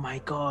 oh my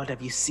god,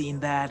 have you seen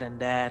that and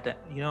that,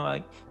 you know,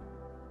 like.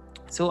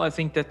 So I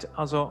think that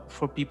also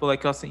for people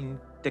like us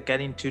that get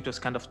into those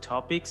kind of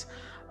topics,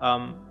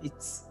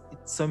 it's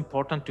so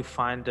important to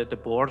find the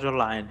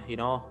borderline, you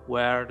know,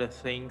 where the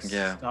things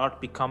yeah.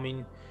 start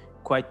becoming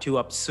quite too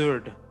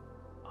absurd,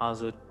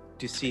 also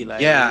to see, like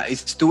Yeah,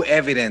 it's too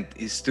evident.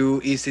 It's too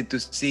easy to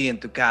see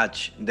and to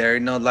catch. They're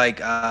not like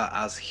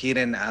as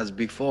hidden as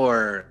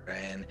before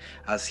and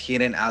as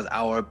hidden as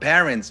our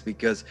parents.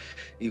 Because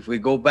if we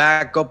go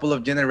back a couple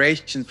of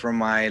generations from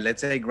my,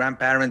 let's say,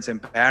 grandparents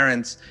and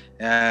parents,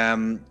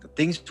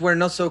 things were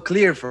not so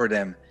clear for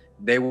them.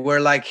 They were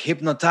like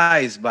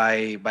hypnotized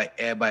by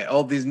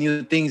all these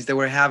new things they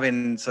were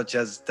having, such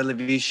as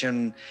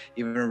television,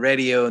 even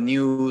radio,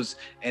 news,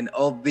 and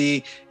all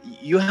the.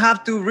 You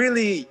have to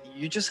really,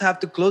 you just have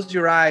to close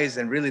your eyes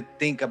and really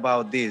think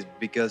about this,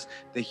 because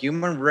the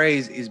human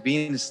race is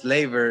being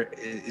slaves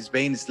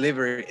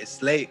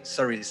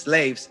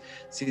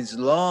since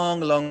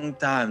long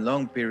time,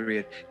 long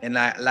period. And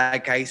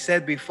like I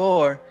said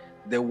before,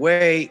 the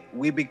way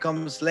we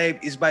become slave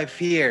is by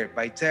fear,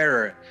 by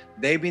terror.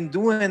 They've been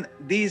doing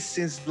this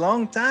since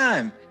long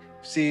time,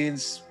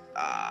 since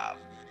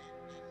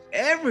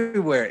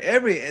everywhere.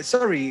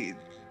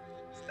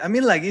 I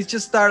mean, like, it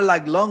just started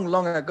like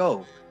long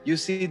ago. You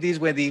see this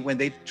when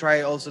they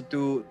try also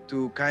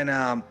to kind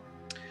of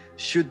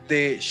shoot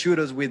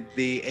us with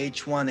the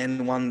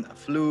H1N1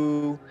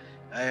 flu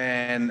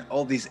and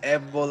all this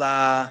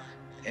Ebola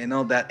and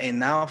all that, and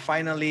now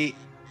finally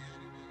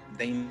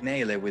they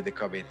nail it with the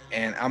COVID.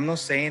 And I'm not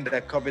saying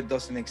that COVID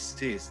doesn't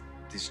exist.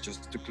 This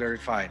just to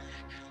clarify.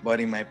 But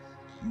in my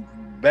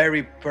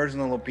very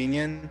personal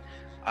opinion,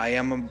 I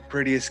am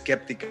pretty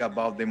skeptic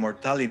about the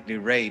mortality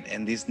rate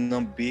and these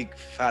big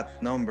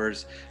fat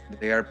numbers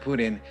they are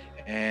putting.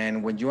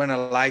 And when you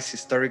analyze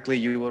historically,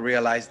 you will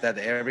realize that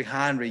every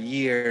 100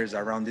 years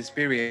around this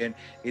period,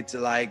 it's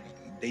like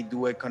they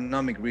do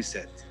economic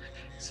reset.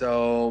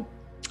 So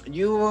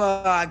you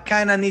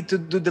kind of need to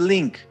do the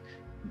link.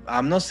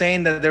 I'm not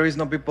saying that there is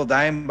no people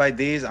dying by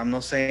this. I'm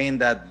not saying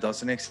that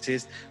doesn't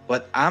exist,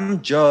 but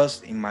I'm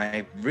just, in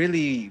my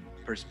really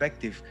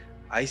perspective,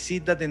 I see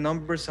that the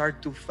numbers are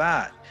too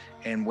fat.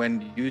 And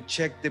when you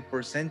check the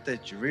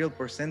percentage, real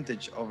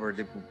percentage over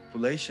the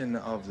population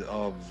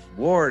of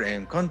world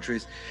and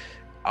countries,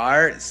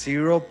 are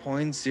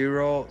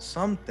 0.0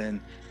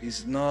 something.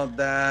 It's not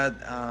that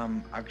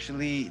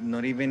actually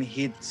not even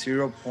hit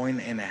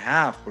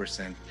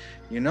 0.5%.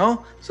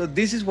 So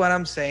this is what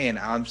I'm saying.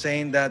 I'm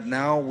saying that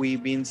now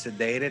we've been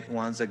sedated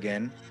once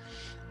again.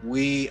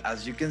 We,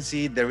 as you can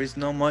see, there is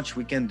not much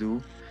we can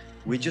do.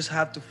 We Mhm. just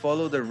have to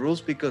follow the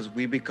rules because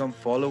we become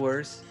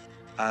followers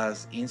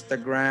as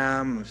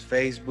Instagram, as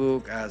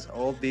Facebook, as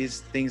all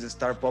these things that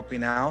start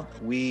popping out.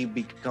 We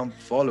become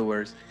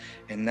followers,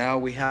 and now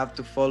we have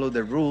to follow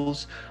the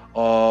rules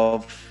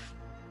of,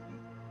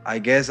 I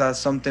guess, as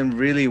something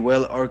really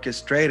well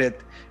orchestrated,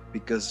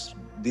 because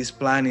this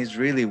plan is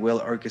really well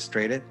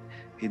orchestrated.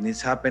 It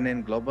is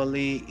happening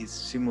globally, it's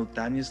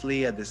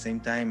simultaneously at the same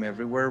time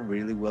everywhere,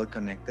 really well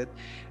connected.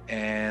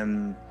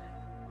 And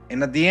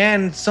at the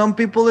end, some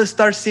people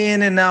start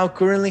seeing it now.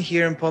 Currently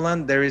here in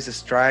Poland, there is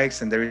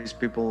strikes and there is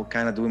people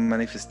kind of doing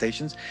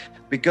manifestations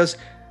because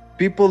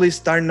people is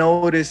start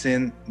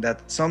noticing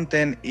that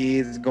something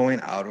is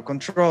going out of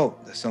control.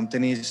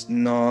 Something is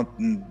not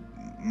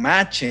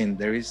matching.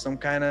 There is some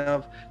kind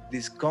of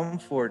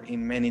discomfort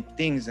in many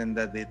things, and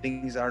that the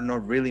things are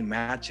not really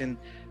matching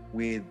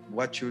with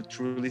what you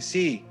truly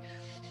see.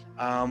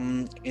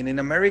 And in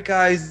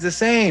America, it's the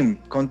same.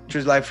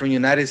 Countries like from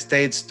United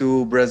States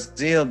to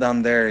Brazil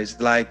down there, it's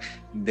like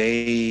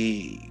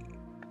they,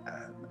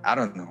 I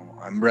don't know.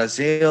 In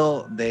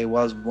Brazil, there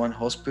was one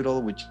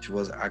hospital which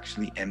was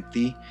actually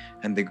empty,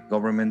 and the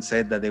government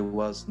said that there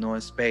was no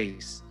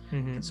space.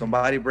 And Mhm. Mhm.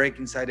 somebody break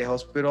inside the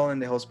hospital,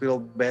 and the hospital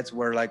beds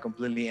were like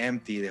completely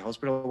empty. The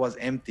hospital was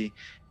empty,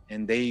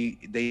 and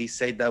they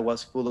said that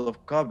was full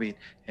of COVID,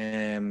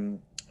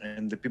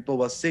 and the people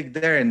was sick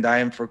there and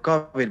dying for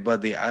COVID,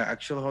 but the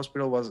actual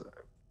hospital was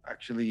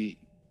actually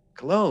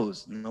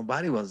closed.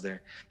 Nobody was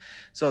there.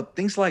 So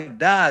things like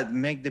that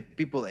make the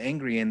people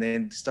angry, and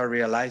then start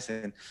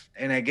realizing.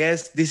 And I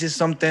guess this is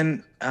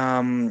something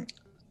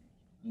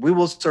we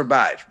will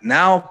survive.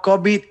 Now,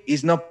 COVID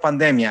is not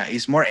pandemia;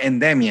 it's more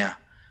endemia.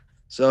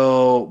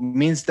 So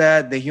means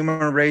that the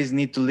human race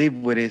need to live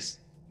with it.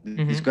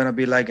 It's Mhm. gonna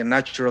be like a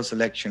natural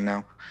selection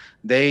now.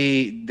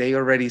 They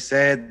already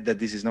said that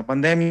this is not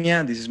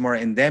pandemia. This is more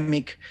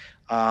endemic.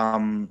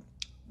 Um,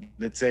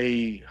 let's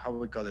say, how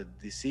we call it,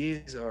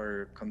 disease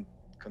or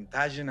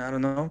contagion. I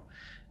don't know.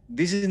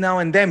 This is now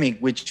endemic,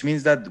 which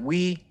means that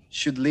we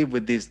should live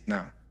with this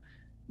now.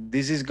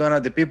 This is gonna,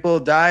 the people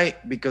die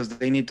because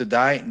they need to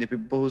die. The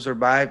people who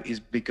survive is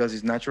because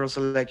it's natural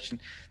selection.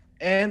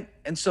 And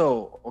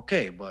so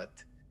okay, but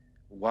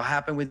what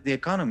happened with the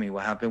economy?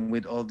 What happened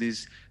with all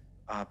these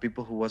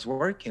people who was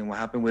working? What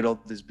happened with all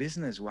this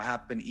business? What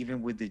happened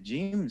even with the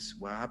gyms?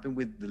 What happened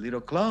with the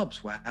little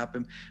clubs? What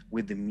happened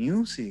with the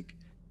music?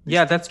 They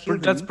Yeah, still kill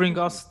the let's bring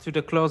music. us to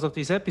the close of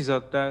this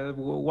episode.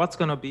 What's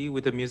gonna be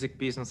with the music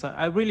business?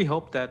 I really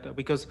hope that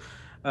because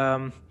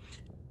um,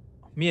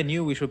 me and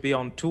you, we should be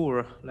on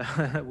tour.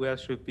 We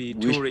should be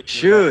We touring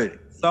should.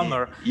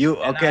 summer, You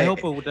and I okay?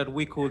 hope that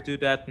we could do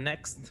that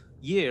next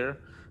year.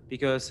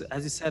 Because,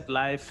 as you said,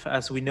 life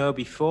as we know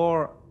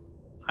before,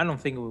 I don't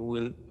think we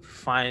will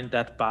find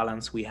that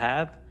balance we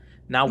had.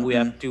 Now we Mm-mm.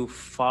 have to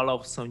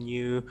follow some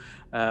new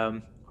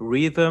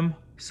rhythm,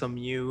 some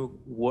new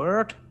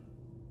word,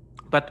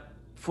 but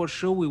for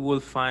sure we will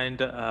find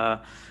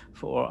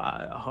for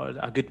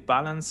a good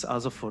balance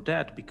also for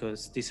that,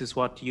 because this is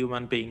what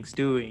human beings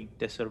doing,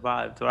 they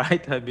survived.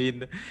 Right, I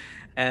mean,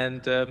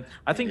 and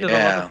I think that a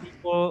lot Yeah. of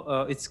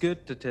people, it's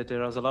good that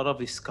there is a lot of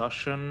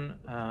discussion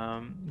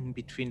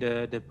between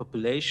the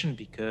population,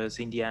 because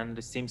in the end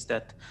it seems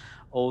that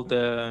all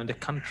the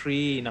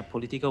country in a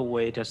political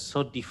way, there's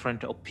so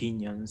different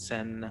opinions,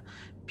 and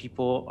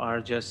people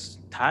are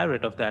just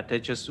tired of that.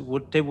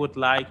 They would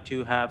like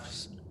to have,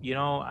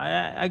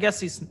 I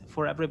guess it's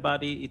for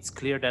everybody, it's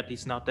clear that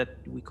it's not that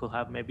we could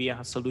have maybe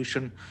a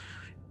solution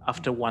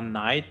after one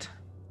night,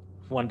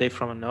 one day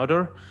from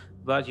another,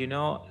 but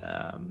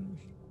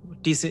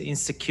this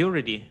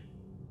insecurity,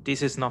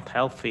 this is not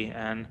healthy.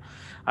 And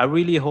I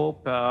really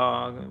hope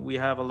we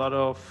have a lot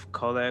of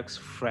colleagues,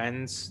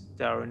 friends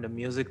that are in the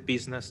music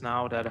business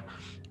now that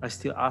are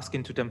still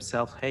asking to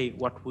themselves, hey,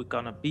 what we're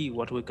gonna be,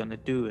 what we're gonna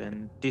do.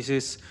 And this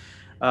is,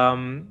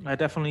 I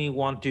definitely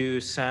want to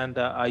send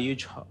a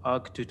huge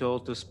hug to all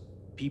those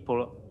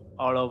people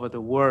all over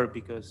the world,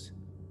 because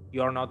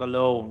you are not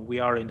alone. We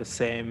are on the We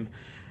same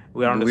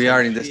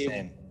are in the ship,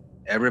 same.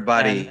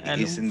 Everybody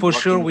is and in for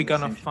sure walking in the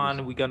same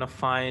shoes. we're gonna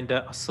find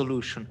a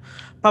solution.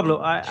 Pablo,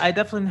 I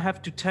definitely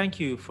have to thank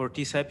you for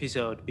this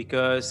episode,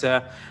 because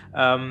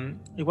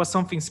it was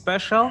something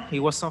special, it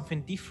was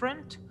something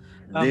different.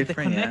 The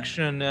Different, yeah.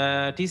 connection,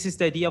 this is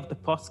the idea of the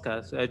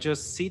podcast,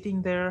 just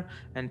sitting there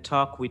and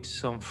talk with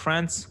some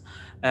friends,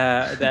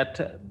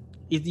 that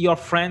your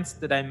friends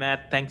that I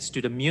met thanks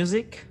to the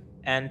music.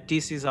 And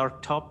this is our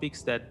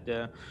topics that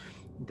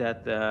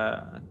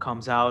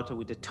comes out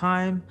with the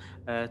time.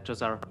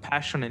 Just our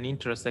passion and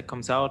interest that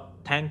comes out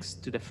thanks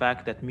to the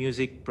fact that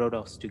music brought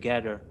us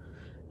together.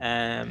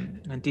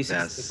 And this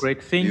is the That's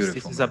great things.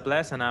 This beautiful, is a man.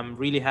 bless, and I'm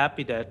really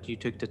happy that you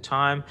took the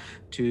time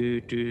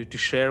to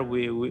share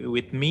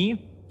with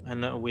me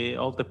and with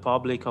all the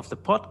public of the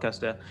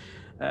podcast.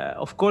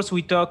 Of course,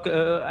 we talk.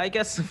 I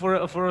guess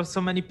for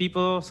so many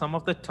people, some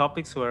of the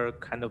topics were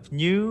kind of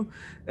new.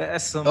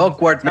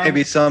 Awkward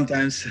maybe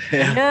Sometimes, sometimes.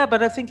 Yeah. yeah,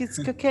 but I think it's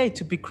okay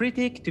to be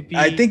critic, to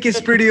I be think it's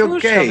to pretty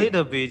push a okay.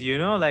 little bit.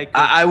 Like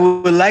I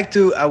would like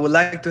to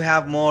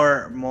have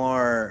more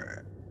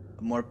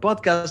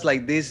podcasts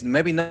like this.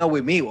 Maybe not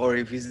with me, or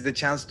if it's the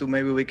chance to,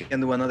 maybe we can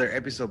do another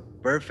episode.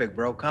 Perfect,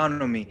 bro.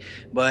 Count on me.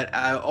 But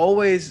I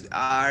always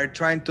are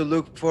trying to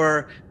look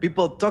for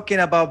people talking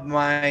about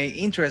my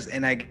interest,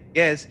 and I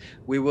guess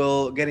we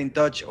will get in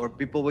touch, or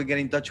people will get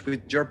in touch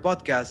with your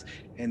podcast,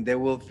 and they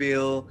will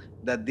feel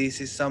that this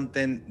is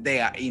something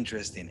they are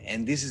interested in,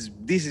 and this is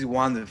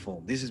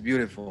wonderful. This is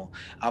beautiful.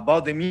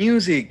 About the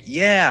music,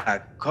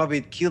 yeah,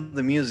 COVID killed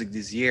the music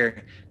this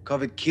year.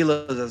 COVID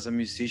killed us as a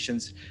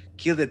musicians,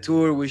 killed the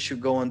tour. We should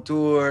go on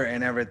tour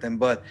and everything,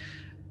 but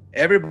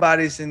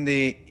everybody's in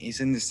the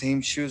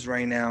same shoes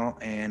right now.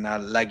 And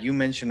like you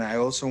mentioned, I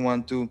also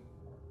want to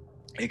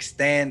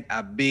extend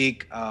a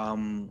big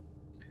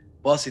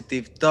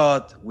positive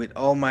thought with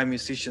all my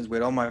musicians,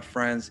 with all my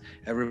friends,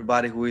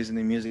 everybody who is in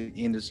the music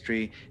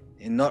industry,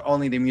 and not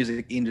only the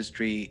music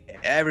industry,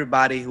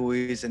 everybody who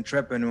is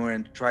entrepreneur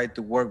and try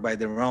to work by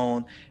their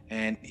own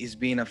and is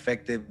being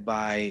affected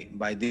by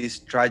this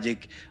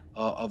tragic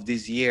of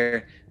this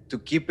year, to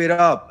keep it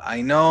up.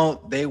 I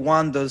know they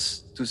want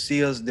us to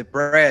see us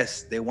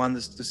depressed. They want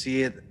us to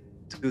see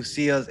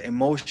us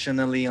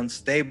emotionally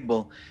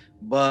unstable,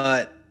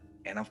 but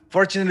and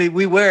unfortunately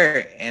we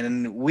were,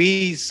 and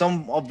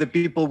some of the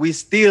people, we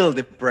still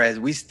depressed,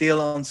 we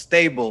still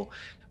unstable,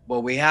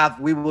 but we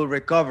will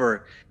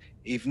recover.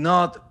 If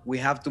not, we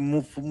have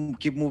to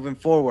keep moving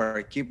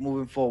forward.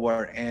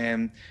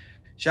 And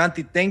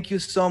Shanti, thank you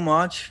so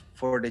much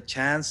for the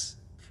chance,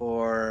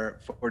 for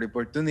the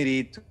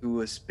opportunity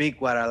to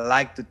speak what I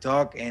like to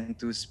talk, and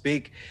to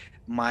speak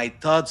my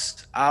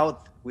thoughts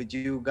out with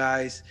you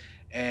guys.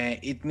 And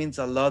it means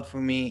a lot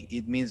for me.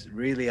 It means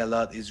really a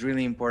lot. It's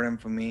really important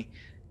for me.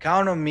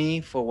 Count on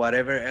me for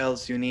whatever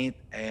else you need.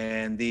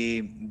 And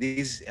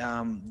this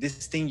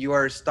thing you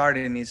are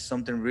starting is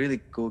something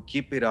really cool.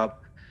 Keep it up.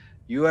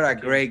 You are a thank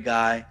you, great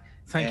guy,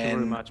 thank you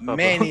very and much, Pablo.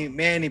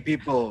 many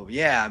people,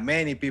 yeah,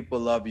 many people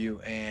love you.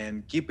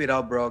 And keep it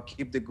up, bro.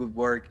 Keep the good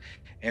work.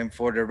 And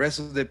for the rest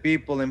of the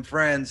people and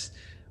friends,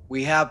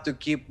 we have to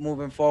keep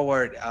moving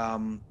forward.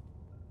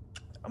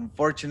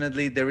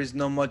 Unfortunately, there is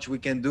not much we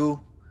can do.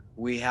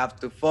 We have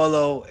to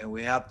follow and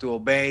we have to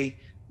obey.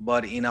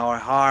 But in our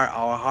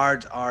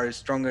hearts are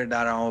stronger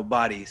than our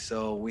bodies.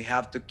 So we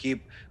have to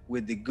keep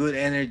with the good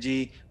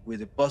energy, with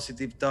the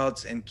positive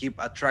thoughts, and keep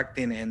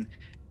attracting and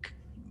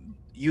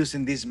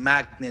using this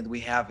magnet we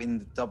have in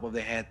the top of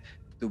the head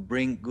to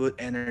bring good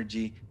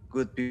energy,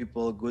 good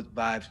people, good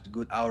vibes,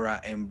 good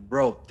aura. And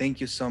bro, thank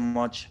you so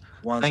much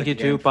once Thank you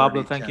again too, for the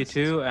Pablo. Thank you chances.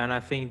 too. And I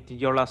think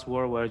your last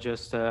word were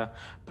just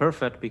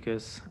perfect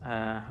because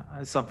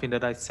it's something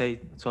that I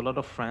say to a lot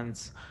of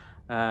friends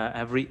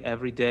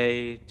every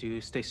day to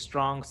stay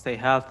strong, stay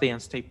healthy,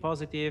 and stay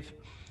positive.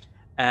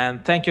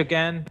 And thank you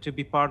again to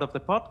be part of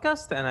the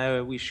podcast. And I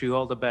wish you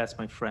all the best,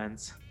 my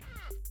friends.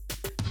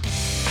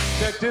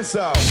 Check this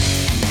out.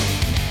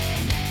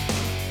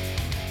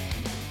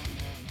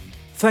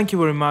 Thank you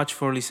very much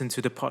for listening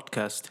to the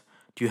podcast.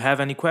 Do you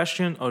have any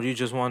question or you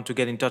just want to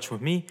get in touch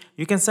with me?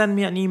 You can send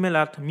me an email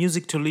at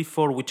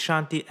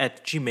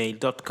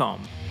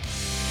musictolivefor@gmail.com.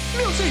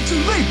 Music to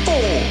live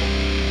for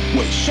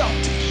with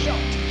Shanti.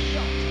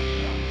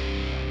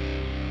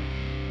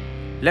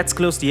 Let's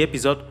close the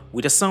episode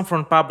with a song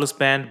from Pablo's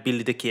band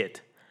Billy the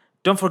Kid.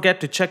 Don't forget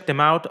to check them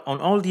out on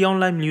all the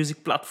online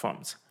music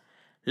platforms.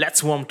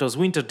 Let's warm those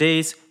winter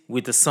days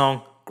with the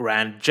song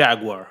Grand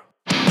Jaguar.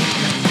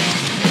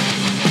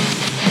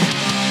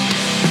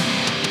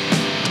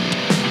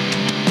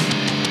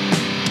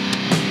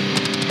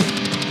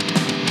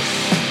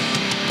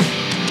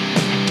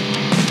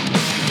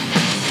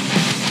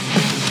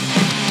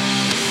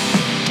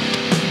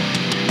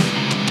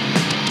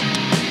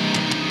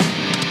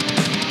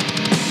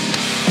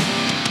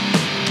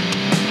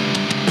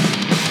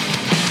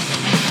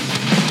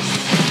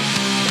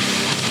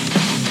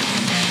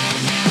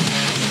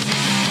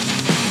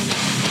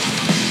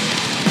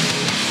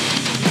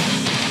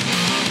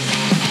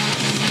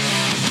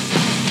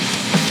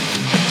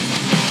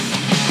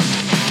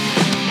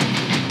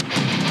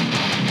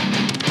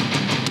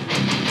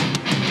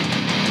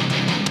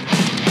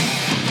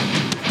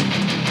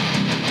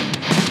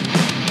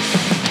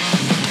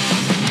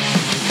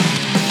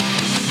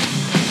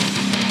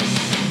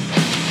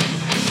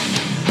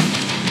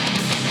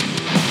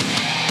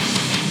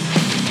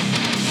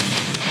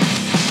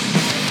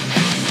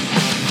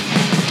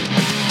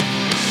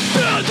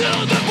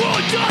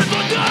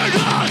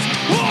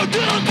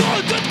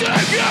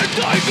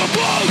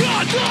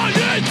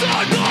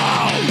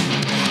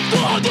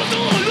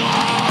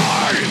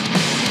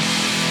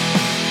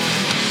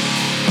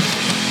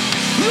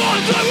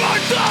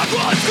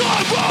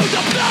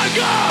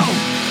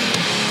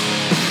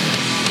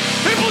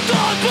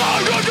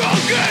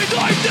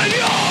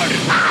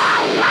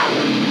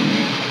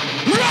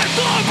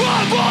 Resta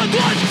por voz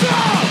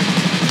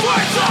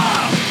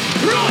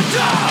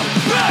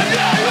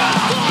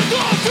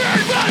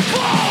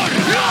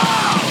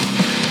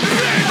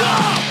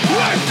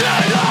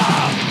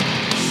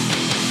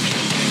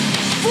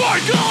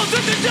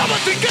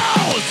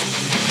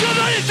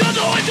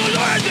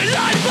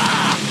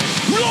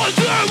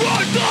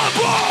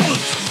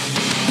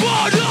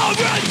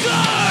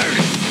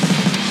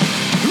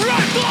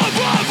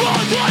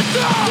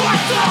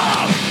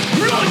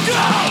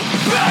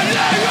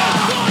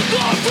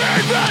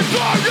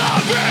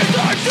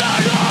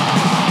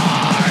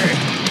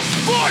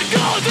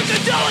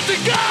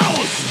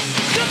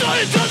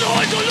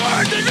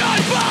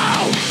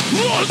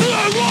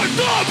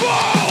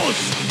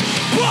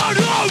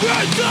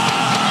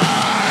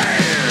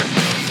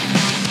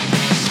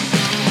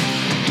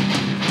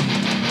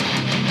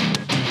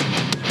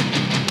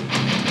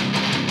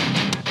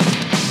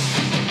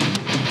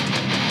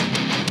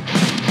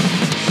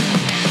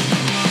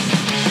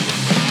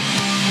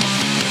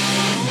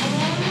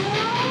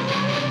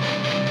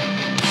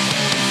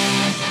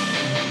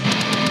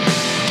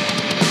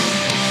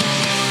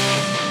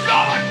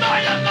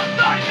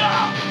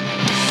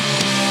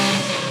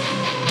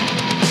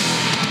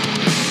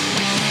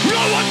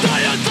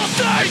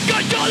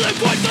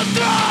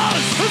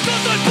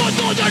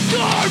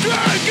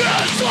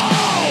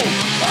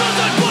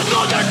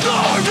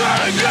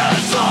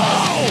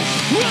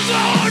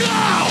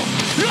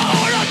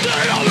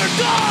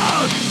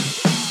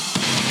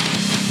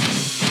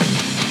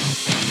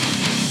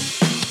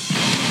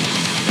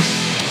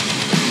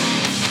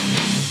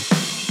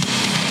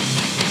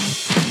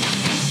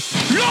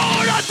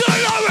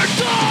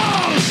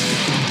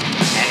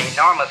An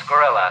enormous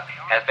gorilla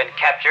has been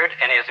captured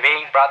and is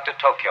being brought to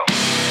Tokyo.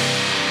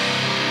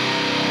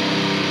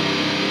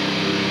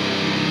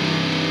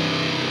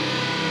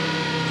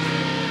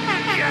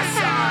 Yes,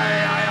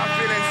 I am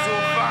feeling so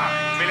far.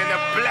 Feeling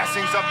the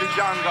blessings of the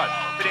jungle.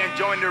 Feeling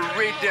enjoying the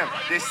rhythm,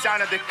 the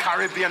sound of the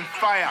Caribbean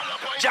fire.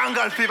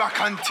 Jungle fever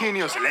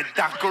continues. Let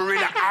that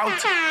gorilla out.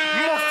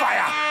 More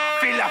fire.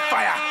 Feel the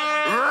fire.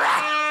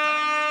 Rah!